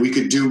 and we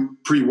could do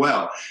pretty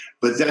well.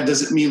 But that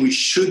doesn't mean we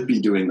should be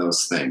doing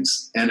those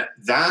things. And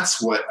that's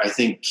what I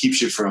think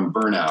keeps you from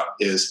burnout,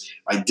 is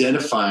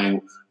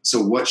identifying, so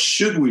what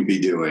should we be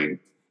doing?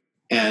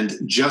 And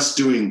just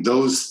doing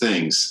those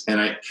things,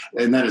 and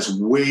that is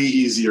way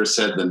easier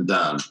said than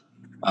done.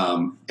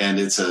 And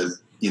it's a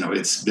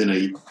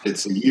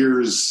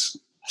year's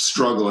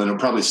struggle, and it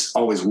probably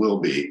always will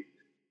be.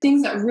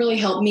 Things that really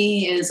help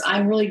me is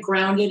I'm really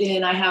grounded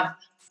in. I have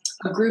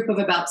a group of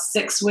about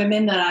 6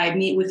 women that I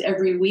meet with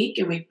every week,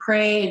 and we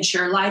pray and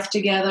share life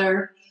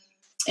together,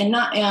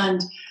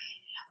 and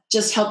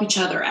just help each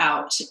other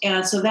out.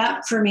 And so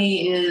that for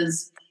me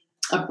is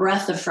a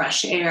breath of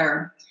fresh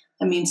air.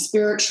 I mean,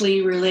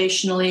 spiritually,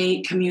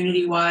 relationally,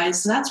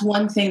 community-wise. So that's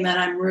one thing that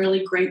I'm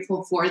really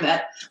grateful for,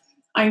 that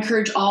I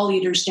encourage all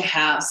leaders to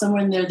have.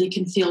 Someone there they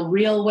can feel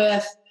real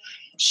with,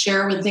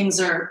 share when things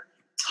are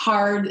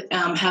hard,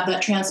 have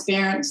that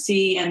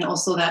transparency and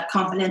also that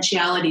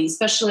confidentiality,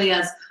 especially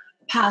as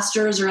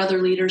pastors or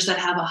other leaders that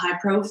have a high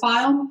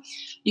profile.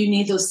 You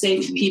need those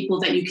safe people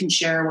that you can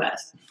share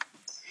with.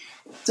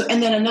 So,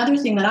 and then another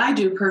thing that I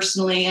do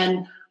personally,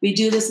 and we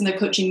do this in the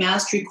Coaching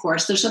Mastery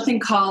course, there's something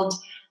called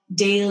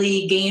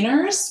Daily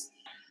Gainers.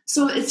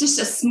 So it's just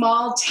a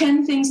small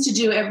 10 things to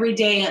do every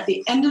day. At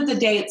the end of the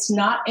day, it's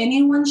not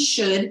anyone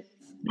should,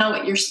 not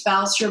what your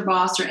spouse, your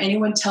boss, or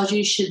anyone tells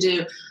you should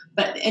do.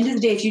 But at the end of the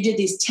day, if you did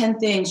these 10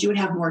 things, you would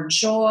have more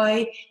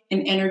joy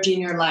and energy in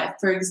your life.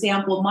 For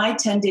example, my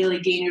 10 daily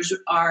gainers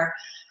are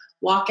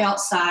walk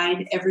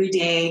outside every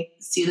day,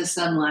 see the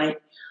sunlight,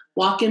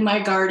 walk in my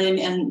garden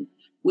and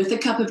with a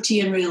cup of tea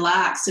and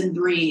relax and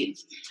breathe,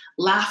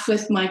 laugh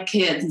with my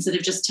kids instead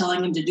of just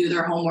telling them to do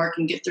their homework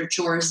and get their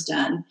chores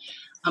done,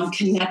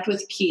 connect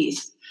with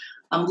Keith,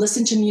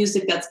 listen to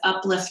music that's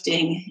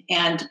uplifting.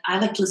 And I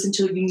like to listen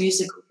to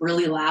music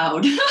really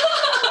loud.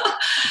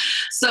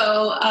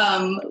 So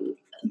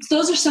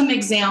those are some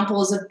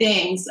examples of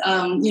things,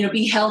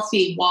 be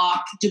healthy,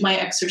 walk, do my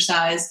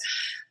exercise.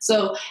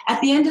 So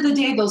at the end of the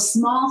day, those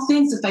small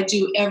things, if I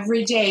do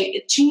every day,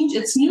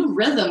 it's new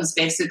rhythms,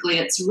 basically.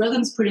 It's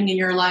rhythms putting in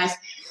your life,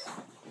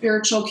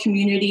 spiritual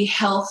community,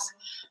 health,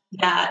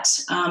 that,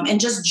 and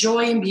just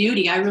joy and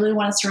beauty. I really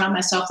want to surround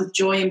myself with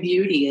joy and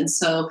beauty. And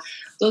so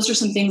those are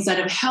some things that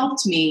have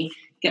helped me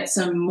get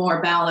some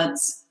more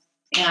balance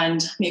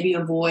and maybe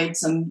avoid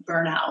some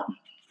burnout.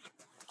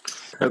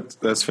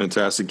 That's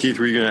fantastic. Keith,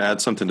 were you going to add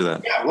something to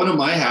that? Yeah, one of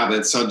my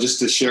habits, just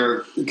to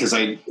share, because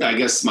I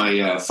guess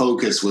my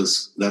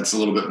focus that's a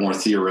little bit more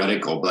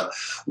theoretical, but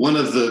one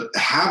of the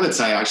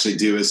habits I actually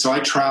do is, so I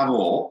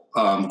travel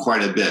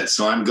quite a bit.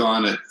 So I'm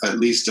gone at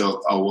least a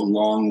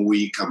long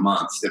week a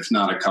month, if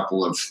not a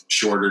couple of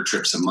shorter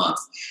trips a month.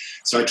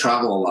 So I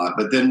travel a lot.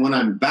 But then when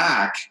I'm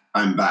back,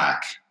 I'm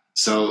back.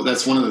 So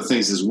that's one of the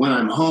things is when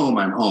I'm home,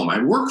 I'm home.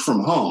 I work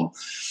from home.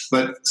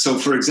 But so,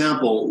 for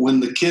example, when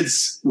the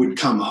kids would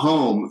come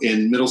home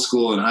in middle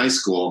school and high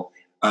school,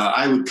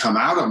 I would come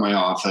out of my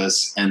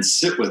office and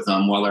sit with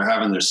them while they're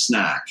having their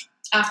snack.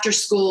 After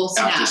school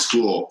snack. After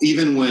school.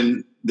 Even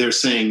when they're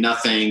saying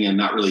nothing and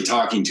not really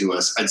talking to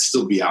us, I'd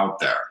still be out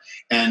there.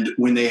 And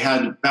when they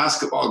had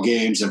basketball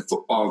games and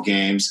football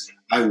games,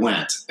 I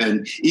went.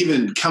 And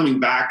even coming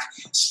back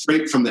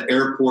straight from the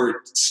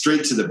airport,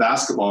 straight to the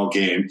basketball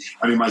game.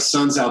 I mean, my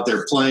son's out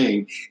there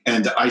playing,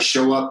 and I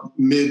show up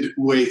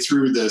midway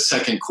through the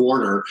second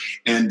quarter,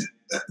 and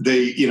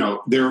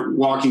they're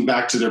walking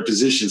back to their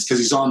positions because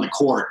he's on the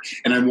court,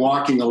 and I'm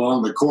walking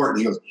along the court, and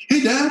he goes,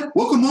 "Hey, Dad,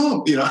 welcome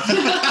home,"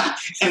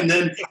 and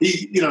then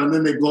and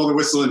then they blow the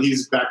whistle, and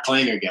he's back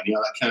playing again,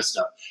 that kind of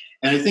stuff.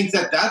 And I think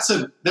that's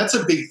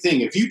a big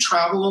thing. If you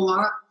travel a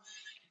lot,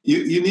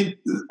 you need.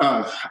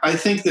 I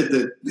think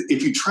that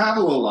if you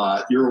travel a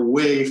lot, you're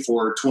away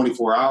for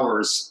 24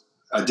 hours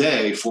a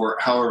day for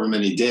however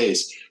many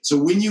days. So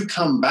when you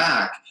come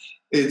back,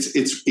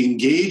 it's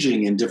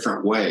engaging in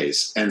different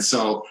ways, and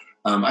so.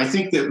 I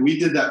think that we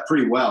did that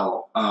pretty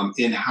well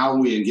in how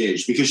we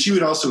engaged, because she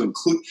would also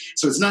include,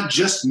 so it's not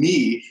just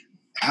me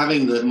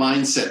having the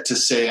mindset to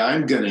say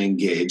I'm going to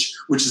engage,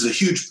 which is a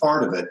huge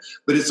part of it,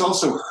 but it's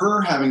also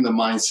her having the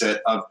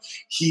mindset of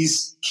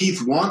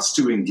Keith wants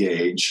to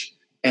engage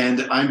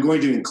and I'm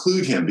going to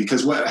include him,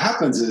 because what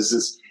happens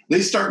is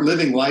they start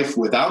living life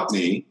without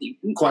me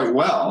quite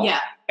well. Yeah.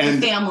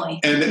 And family.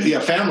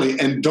 Family,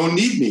 and don't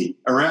need me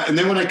around. And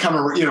then when I come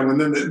around,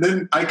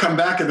 then I come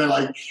back and they're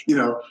like,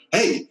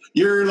 hey,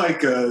 you're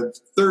like a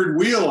third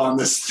wheel on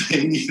this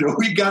thing.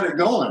 We got it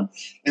going.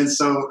 And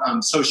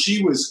so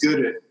she was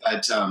good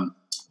at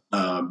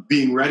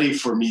being ready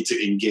for me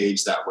to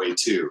engage that way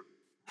too.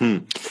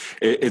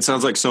 It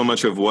sounds like so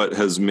much of what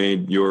has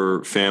made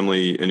your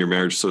family and your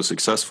marriage so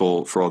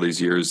successful for all these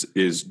years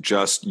is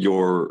just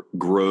your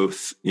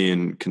growth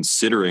in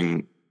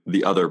considering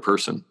the other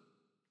person.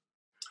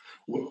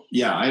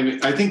 Yeah,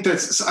 I think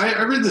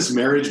I read this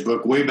marriage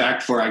book way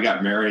back before I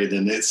got married,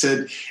 and it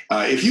said,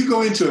 if you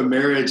go into a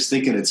marriage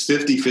thinking it's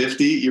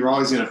 50-50, you're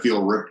always going to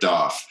feel ripped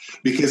off,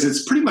 because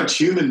it's pretty much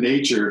human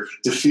nature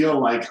to feel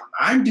like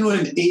I'm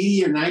doing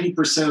 80 or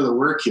 90% of the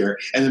work here.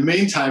 And in the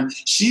meantime,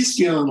 she's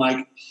feeling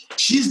like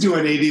she's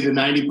doing 80 to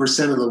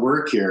 90% of the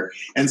work here.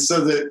 And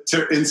so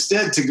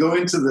instead to go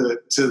into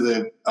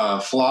the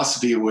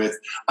philosophy with,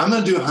 I'm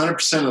going to do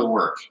 100% of the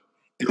work.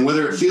 And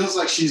whether it feels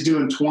like she's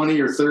doing 20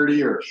 or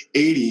 30 or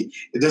 80,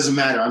 it doesn't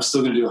matter. I'm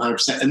still going to do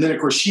 100%. And then, of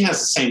course, she has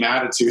the same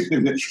attitude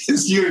and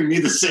is viewing me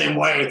the same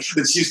way,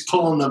 that she's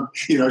pulling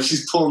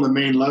the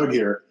main load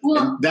here.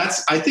 Well, and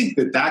I think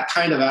that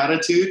kind of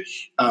attitude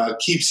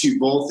keeps you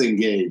both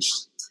engaged.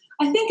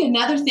 I think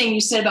another thing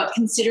you said about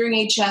considering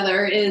each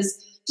other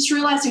is just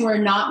realizing we're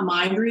not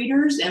mind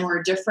readers and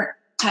we're different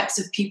types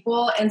of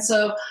people. And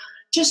so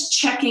just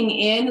checking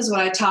in is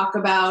what I talk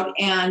about.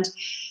 And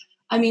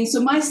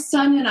so my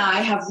son and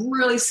I have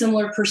really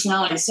similar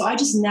personalities. So I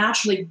just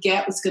naturally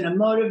get what's going to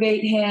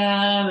motivate him,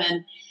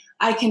 and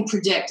I can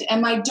predict.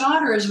 And my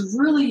daughter is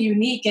really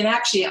unique. And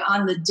actually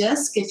on the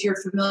DISC, if you're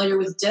familiar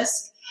with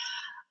DISC,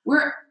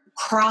 we're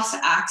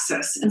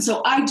cross-axis. And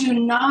so I do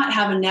not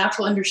have a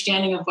natural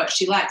understanding of what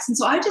she likes. And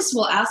so I just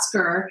will ask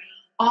her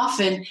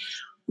often,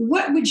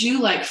 what would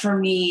you like from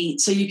me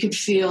so you could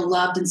feel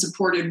loved and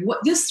supported?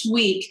 This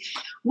week,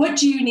 what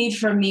do you need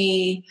from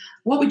me?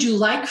 What would you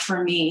like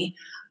from me?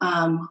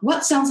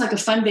 What sounds like a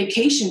fun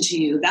vacation to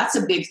you? That's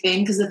a big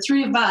thing, because the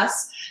three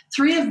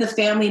of the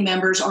family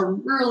members are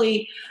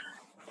really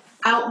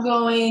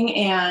outgoing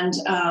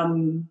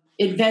and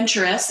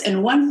adventurous,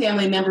 and one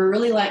family member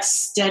really likes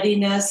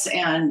steadiness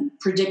and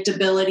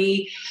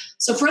predictability.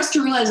 So for us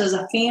to realize as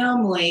a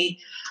family,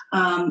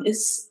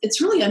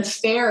 it's really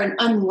unfair and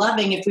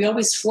unloving if we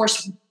always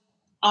force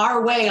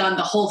our way on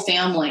the whole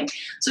family.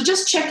 So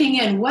just checking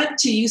in, what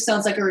to you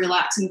sounds like a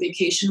relaxing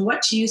vacation?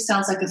 What to you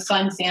sounds like a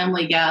fun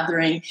family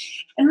gathering?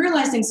 And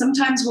realizing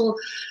sometimes we'll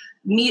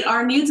meet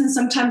our needs and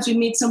sometimes we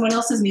meet someone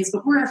else's needs,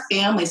 but we're a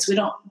family, so we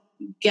don't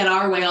get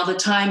our way all the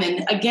time.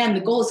 And again,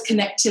 the goal is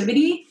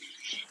connectivity.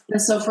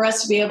 And so for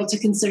us to be able to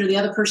consider the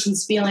other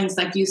person's feelings,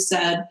 like you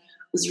said,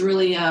 was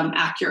really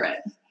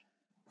accurate.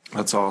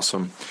 That's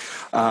awesome.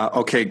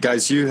 Okay,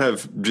 guys, you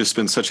have just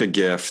been such a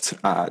gift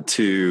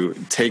to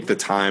take the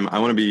time. I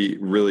want to be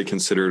really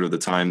considerate of the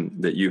time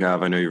that you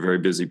have. I know you're very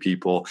busy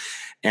people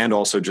and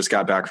also just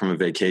got back from a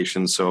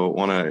vacation. So I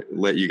want to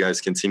let you guys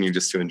continue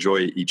just to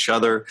enjoy each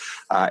other.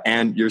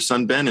 And your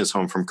son, Ben, is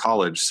home from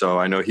college. So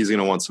I know he's going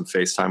to want some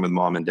FaceTime with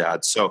mom and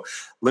dad. So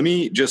let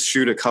me just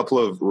shoot a couple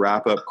of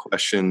wrap-up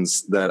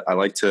questions that I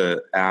like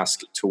to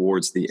ask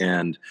towards the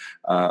end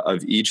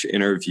of each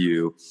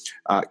interview.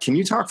 Can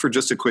you talk for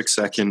just a quick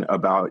second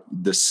about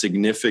the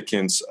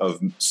significance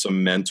of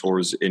some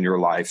mentors in your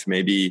life?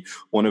 Maybe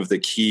one of the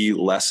key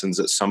lessons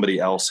that somebody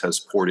else has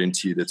poured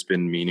into you that's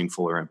been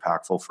meaningful or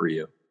impactful for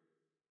you.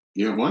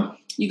 You have one?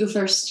 You go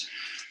first.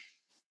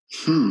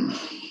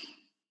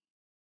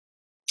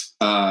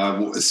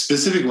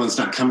 Specific one's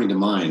not coming to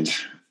mind.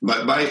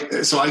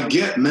 So I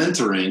get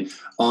mentoring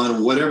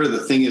on whatever the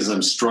thing is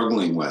I'm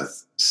struggling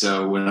with.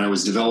 So when I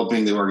was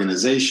developing the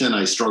organization,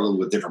 I struggled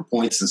with different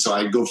points. And so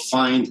I'd go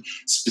find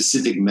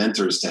specific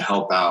mentors to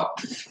help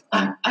out.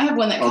 I have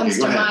one that comes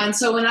to mind.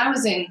 So when I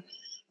was in,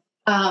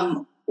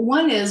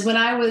 one is when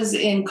I was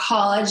in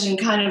college and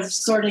kind of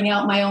sorting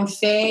out my own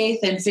faith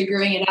and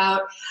figuring it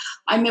out,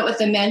 I met with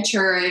a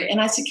mentor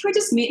and I said, can we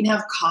just meet and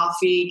have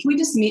coffee? Can we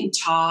just meet and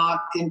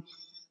talk? And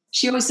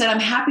she always said, I'm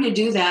happy to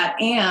do that.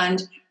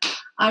 And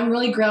I'm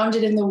really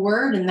grounded in the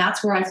word, and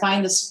that's where I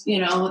find this,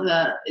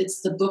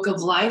 it's the book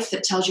of life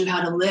that tells you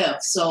how to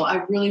live. So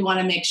I really want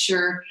to make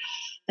sure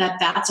that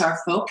that's our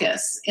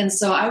focus. And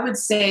so I would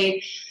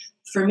say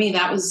for me,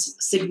 that was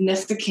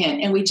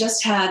significant. And we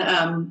just had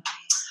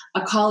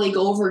a colleague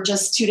over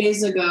just 2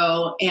 days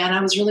ago, and I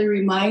was really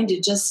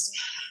reminded just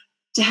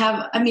to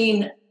have,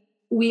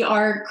 we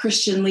are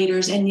Christian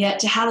leaders, and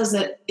yet how does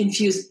that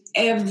infuse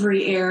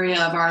every area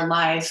of our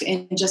life?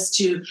 And just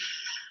to,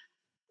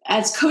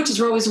 as coaches,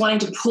 we're always wanting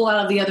to pull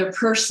out of the other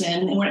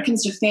person. And when it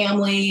comes to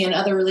family and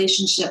other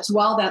relationships,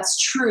 while that's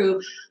true,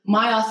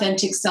 my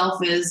authentic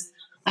self is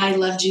I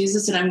love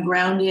Jesus and I'm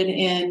grounded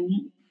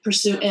in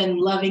pursuing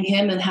loving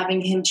him and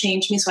having him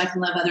change me so I can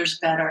love others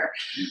better.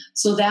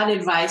 So that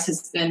advice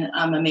has been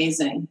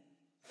amazing.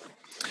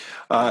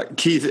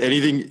 Keith,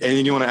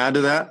 anything you want to add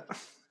to that?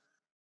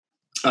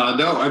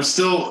 No, I'm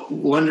still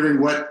wondering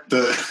what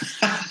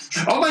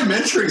all my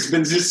mentoring's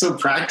been just so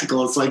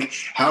practical. It's like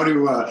how to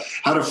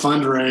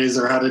fundraise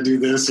or how to do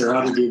this or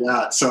how to do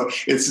that. So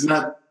it's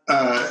not,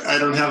 I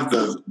don't have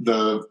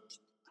the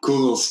cool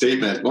little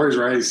statement. Lori's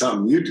writing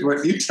something.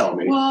 You tell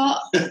me.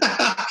 Well,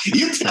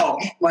 you tell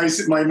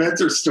my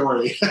mentor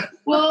story.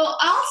 Well,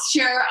 I'll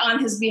share on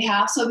his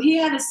behalf. So he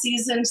had a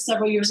season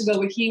several years ago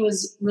where he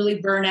was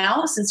really burnt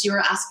out, since you were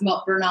asking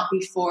about burnout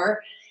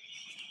before.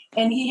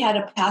 And he had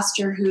a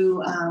pastor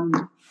who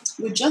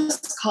would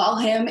just call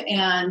him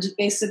and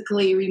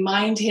basically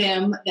remind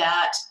him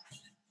that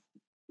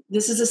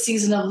this is a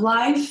season of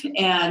life,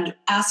 and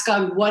ask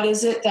God, what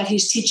is it that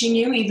he's teaching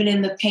you, even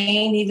in the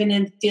pain, even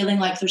in feeling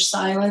like there's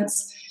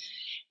silence,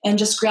 and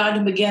just ground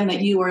him again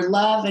that you are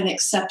loved and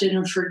accepted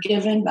and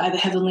forgiven by the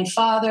Heavenly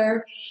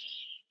Father.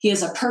 He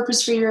has a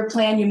purpose for your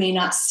plan. You may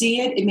not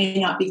see it. It may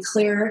not be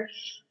clear,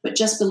 but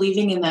just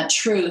believing in that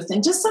truth.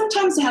 And just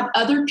sometimes to have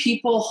other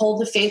people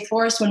hold the faith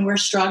for us when we're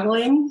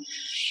struggling,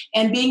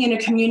 and being in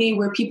a community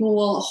where people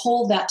will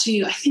hold that to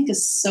you, I think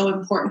is so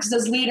important. Because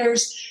as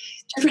leaders,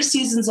 different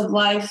seasons of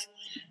life,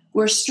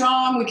 we're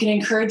strong, we can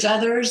encourage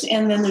others,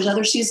 and then there's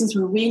other seasons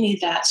where we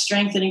need that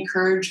strength and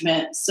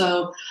encouragement.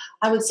 So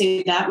I would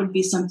say that would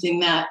be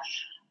something that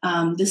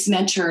this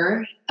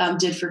mentor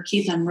did for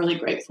Keith. I'm really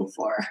grateful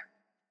for.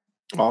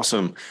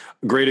 Awesome.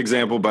 Great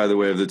example, by the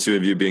way, of the two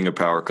of you being a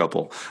power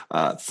couple.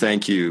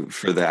 Thank you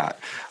for that.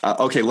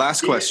 Okay,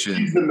 last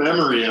question. The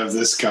memory of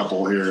this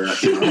couple here.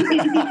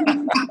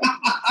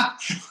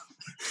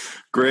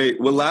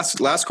 Great. Well,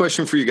 last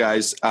question for you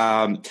guys.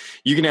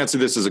 You can answer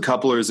this as a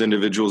couple or as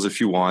individuals if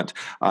you want.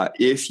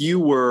 If you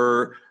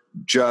were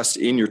just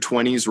in your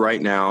 20s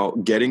right now,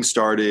 getting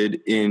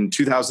started in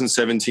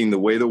 2017, the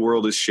way the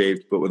world is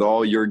shaped, but with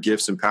all your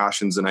gifts and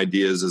passions and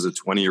ideas as a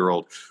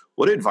 20-year-old,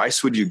 What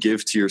advice would you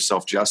give to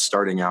yourself just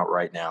starting out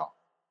right now?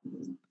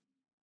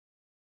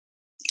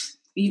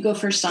 You go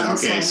first on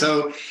this one. Okay,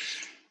 so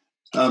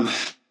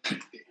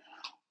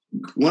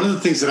one of the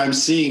things that I'm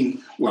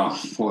seeing, well,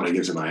 what would I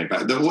give to my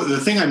advice?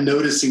 The thing I'm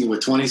noticing with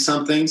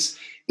 20-somethings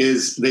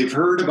is they've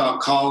heard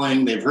about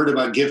calling, they've heard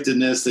about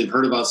giftedness, they've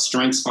heard about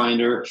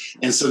StrengthsFinder,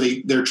 and so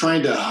they're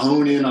trying to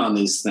hone in on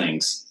these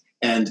things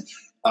and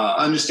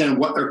understand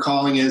what their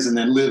calling is, and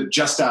then live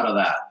just out of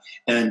that,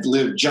 and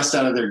live just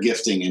out of their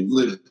gifting, and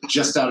live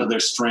just out of their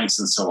strengths,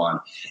 and so on.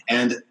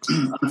 And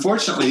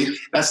unfortunately,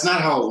 that's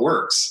not how it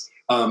works.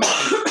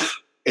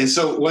 And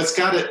so what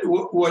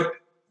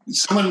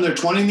someone in their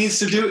 20s needs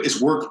to do is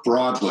work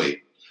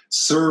broadly,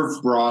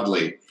 serve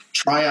broadly,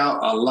 try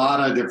out a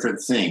lot of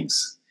different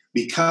things,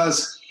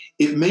 because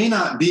it may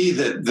not be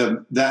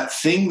that that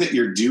thing that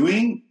you're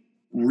doing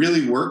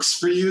really works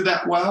for you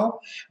that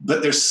well,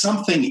 but there's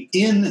something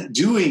in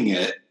doing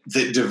it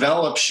that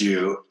develops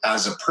you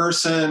as a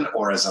person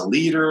or as a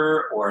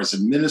leader or as a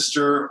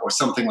minister or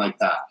something like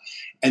that.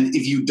 And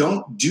if you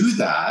don't do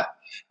that,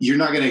 you're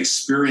not going to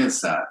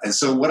experience that. And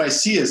so what I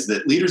see is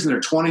that leaders in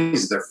their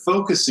 20s, they're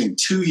focusing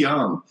too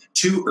young,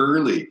 too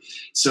early.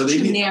 So they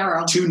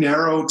Too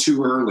narrow,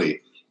 too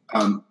early.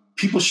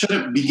 People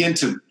shouldn't begin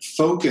to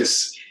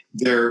focus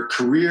their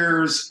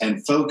careers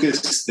and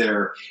focus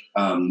their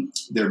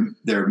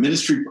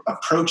ministry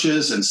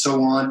approaches and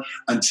so on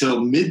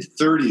until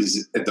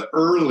mid-30s at the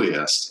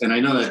earliest. And I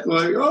know that,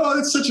 like, oh,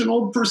 it's such an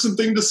old person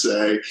thing to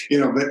say,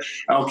 but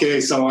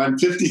okay, so I'm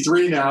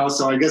 53 now,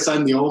 so I guess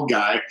I'm the old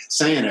guy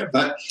saying it.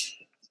 But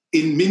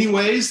in many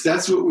ways,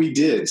 that's what we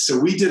did. So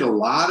we did a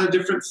lot of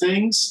different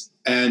things,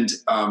 and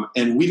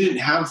we didn't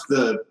have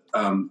the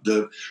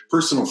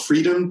personal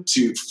freedom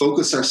to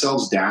focus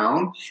ourselves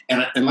down.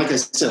 And like I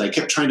said, I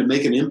kept trying to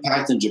make an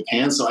impact in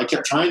Japan. So I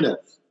kept trying to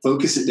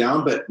focus it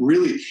down, but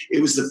really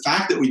it was the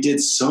fact that we did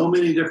so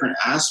many different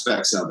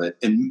aspects of it,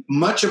 and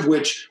much of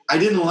which I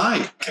didn't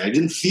like. I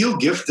didn't feel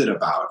gifted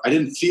about. I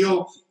didn't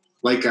feel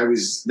like I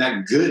was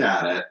that good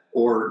at it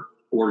or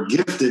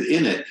gifted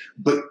in it.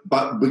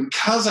 But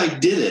because I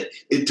did it,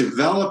 it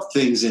developed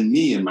things in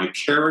me and my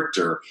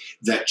character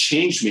that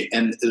changed me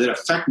and that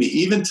affect me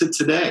even to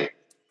today.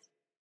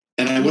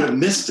 And I would have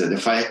missed it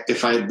if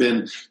I had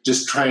been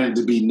just trying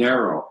to be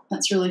narrow.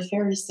 That's really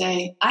fair to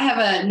say. I have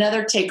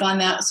another take on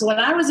that. So when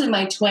I was in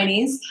my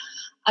 20s,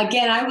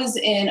 again, I was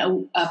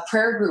in a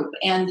prayer group,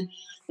 and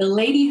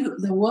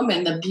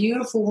the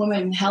beautiful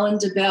woman, Helen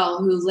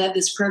DeBell, who led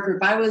this prayer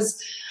group, I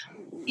was,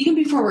 even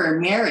before we were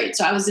married,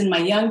 so I was in my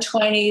young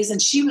 20s,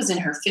 and she was in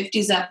her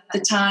 50s at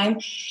the time.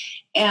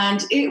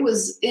 And it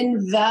was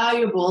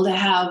invaluable to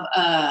have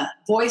a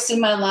voice in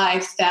my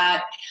life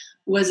that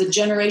was a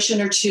generation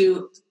or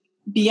two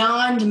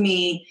beyond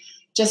me,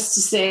 just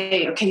to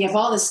say, okay, you have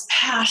all this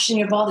passion,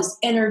 you have all this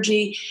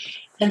energy,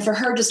 and for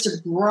her just to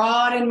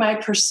broaden my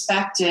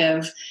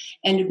perspective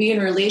and to be in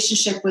a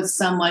relationship with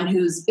someone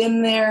who's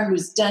been there,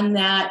 who's done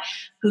that,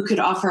 who could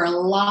offer a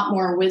lot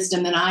more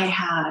wisdom than I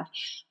had,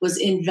 was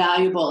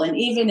invaluable. And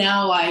even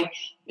now, I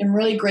am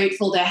really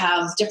grateful to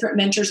have different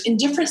mentors in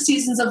different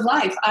seasons of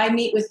life. I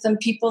meet with some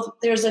people.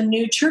 There's a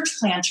new church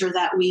planter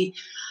that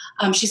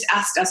she's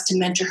asked us to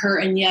mentor her,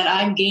 and yet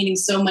I'm gaining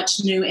so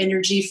much new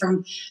energy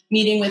from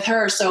meeting with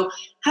her. So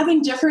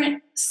having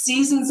different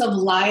seasons of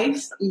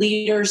life,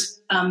 leaders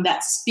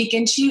that speak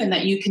into you and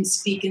that you can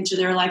speak into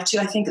their life too,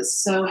 I think is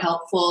so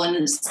helpful. And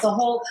it's the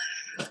whole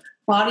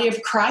body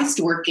of Christ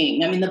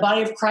working. I mean, the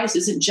body of Christ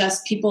isn't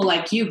just people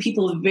like you,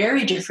 people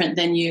very different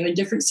than you in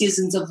different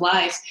seasons of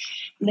life.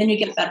 And then you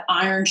get that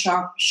iron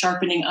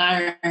sharpening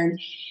iron.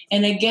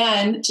 And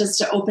again, just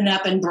to open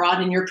up and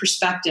broaden your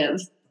perspective.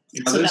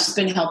 So that's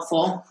been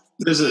helpful.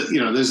 There's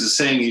a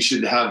saying, you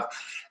should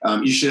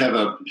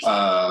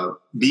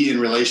be in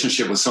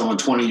relationship with someone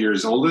 20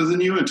 years older than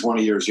you and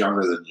 20 years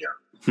younger than you.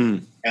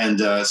 And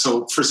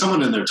so for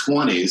someone in their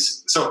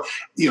 20s,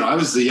 I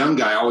was the young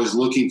guy always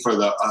looking for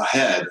the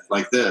ahead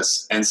like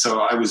this. And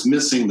so I was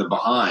missing the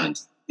behind,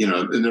 in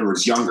other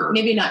words, younger.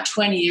 Maybe not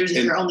 20 years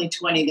if you're only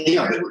 20.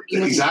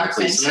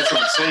 Exactly. So that's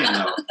what I'm saying,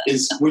 though,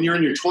 is when you're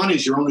in your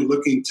 20s, you're only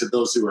looking to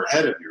those who are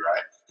ahead of you,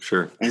 right?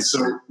 Sure. And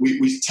so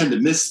we tend to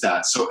miss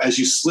that. So as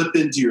you slip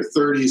into your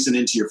 30s and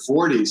into your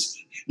 40s,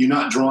 you're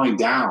not drawing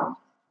down.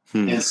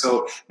 And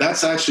so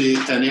that's actually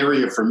an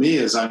area for me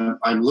is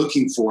I'm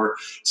looking for.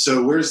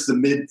 So where's the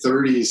mid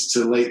 30s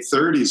to late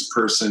 30s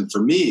person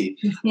for me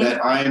that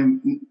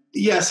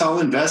I'll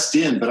invest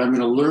in, but I'm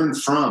going to learn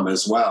from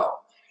as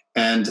well.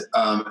 And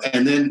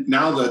then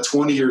now the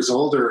 20 years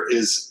older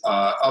is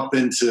up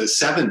into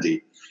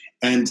 70.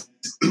 And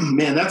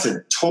man, that's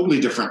a totally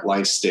different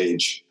life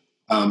stage.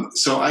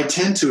 So I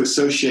tend to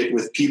associate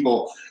with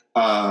people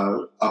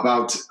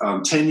about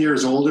 10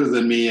 years older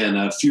than me and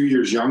a few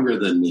years younger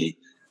than me.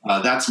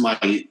 That's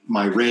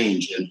my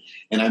range,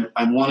 and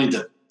I'm wanting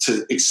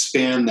to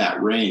expand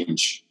that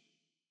range.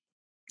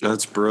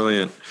 That's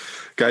brilliant.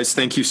 Guys,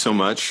 thank you so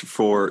much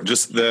for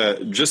just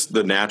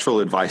the natural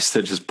advice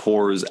that just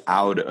pours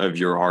out of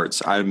your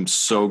hearts. I'm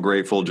so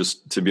grateful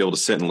just to be able to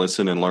sit and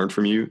listen and learn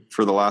from you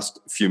for the last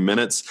few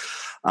minutes.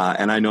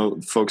 And I know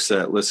folks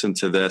that listen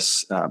to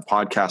this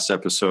podcast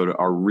episode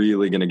are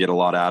really going to get a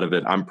lot out of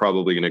it. I'm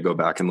probably going to go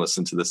back and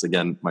listen to this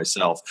again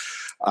myself.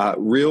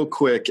 Real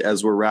quick,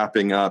 as we're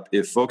wrapping up,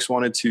 if folks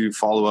wanted to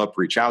follow up,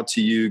 reach out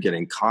to you, get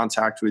in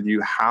contact with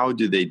you, how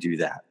do they do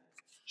that?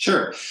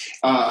 Sure.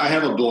 I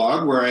have a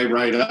blog where I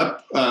write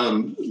up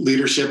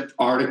leadership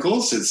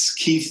articles. It's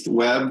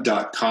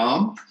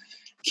keithwebb.com.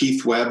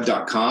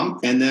 keithwebb.com.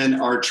 And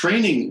then our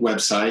training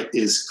website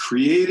is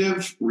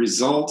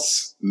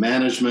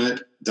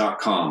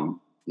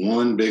creativeresultsmanagement.com.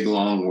 One big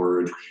long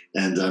word.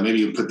 And maybe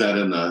you put that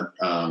in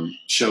the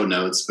show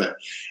notes. But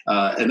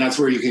and that's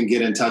where you can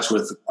get in touch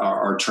with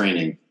our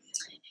training.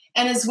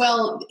 And as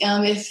well,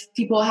 if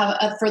people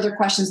have further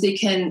questions, they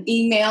can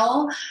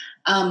email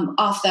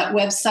off that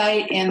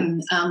website,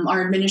 and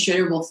our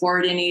administrator will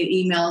forward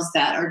any emails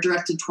that are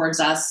directed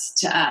towards us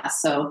to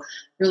us. So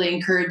really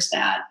encourage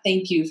that.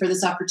 Thank you for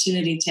this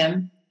opportunity,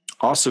 Tim.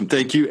 Awesome.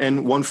 Thank you.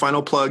 And one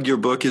final plug, your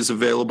book is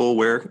available.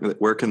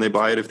 Where can they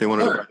buy it if they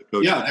want to?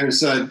 Sure. Yeah, there's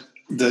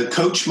the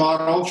Coach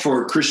Model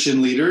for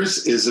Christian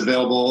Leaders is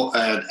available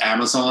at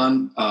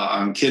Amazon,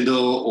 on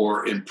Kindle,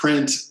 or in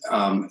print.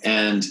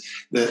 And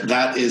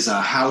that is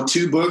a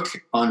how-to book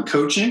on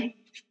coaching.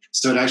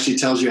 So it actually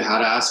tells you how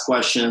to ask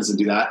questions and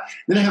do that.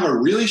 Then I have a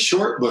really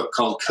short book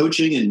called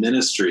Coaching in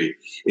Ministry.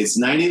 It's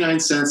 99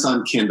 cents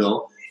on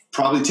Kindle,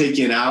 probably take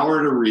you an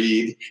hour to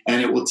read,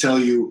 and it will tell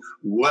you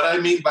what I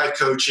mean by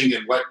coaching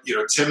and what,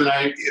 Tim and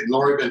I and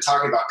Lori have been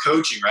talking about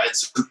coaching, right?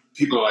 So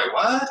people are like,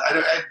 what?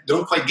 I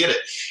don't quite get it.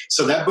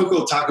 So that book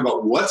will talk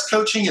about what's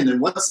coaching and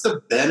then what's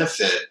the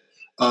benefit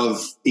of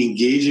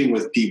engaging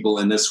with people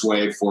in this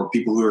way for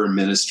people who are in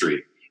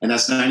ministry. And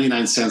that's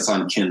 99 cents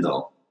on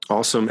Kindle.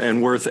 Awesome.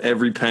 And worth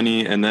every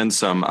penny and then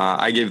some.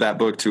 I gave that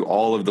book to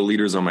all of the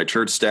leaders on my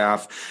church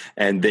staff,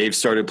 and they've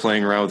started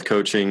playing around with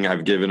coaching.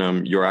 I've given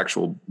them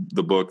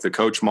the book, The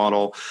Coach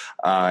Model,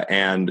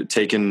 and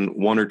taken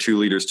one or two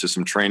leaders to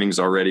some trainings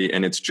already.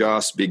 And it's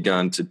just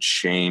begun to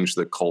change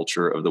the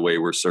culture of the way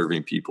we're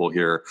serving people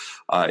here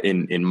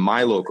in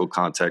my local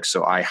context.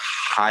 So I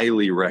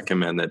highly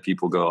recommend that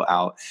people go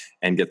out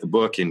and get the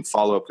book and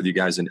follow up with you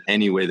guys in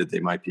any way that they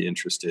might be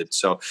interested.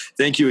 So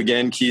thank you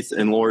again, Keith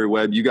and Lori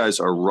Webb. You guys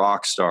are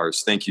rock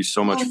stars. Thank you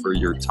so much for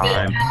your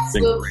time.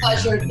 Absolute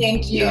pleasure.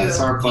 Thank you. Yeah, it's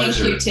our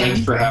pleasure. Thank you, Tim.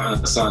 Thanks for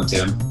having us on,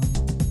 Tim.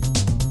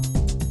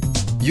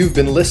 You've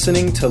been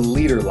listening to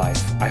Leader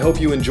Life. I hope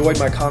you enjoyed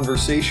my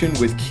conversation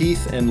with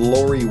Keith and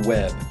Lori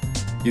Webb.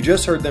 You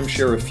just heard them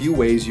share a few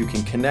ways you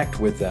can connect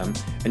with them,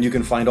 and you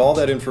can find all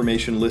that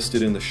information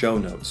listed in the show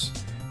notes.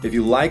 If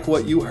you like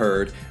what you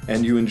heard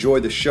and you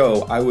enjoy the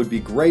show, I would be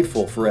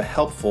grateful for a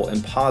helpful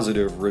and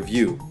positive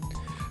review.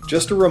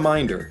 Just a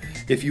reminder,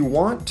 if you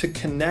want to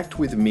connect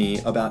with me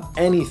about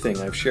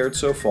anything I've shared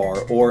so far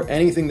or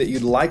anything that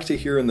you'd like to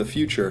hear in the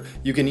future,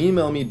 you can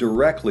email me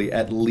directly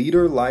at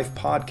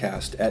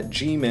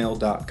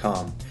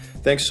leaderlifepodcast@gmail.com.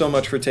 Thanks so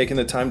much for taking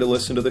the time to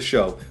listen to the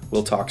show.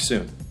 We'll talk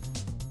soon.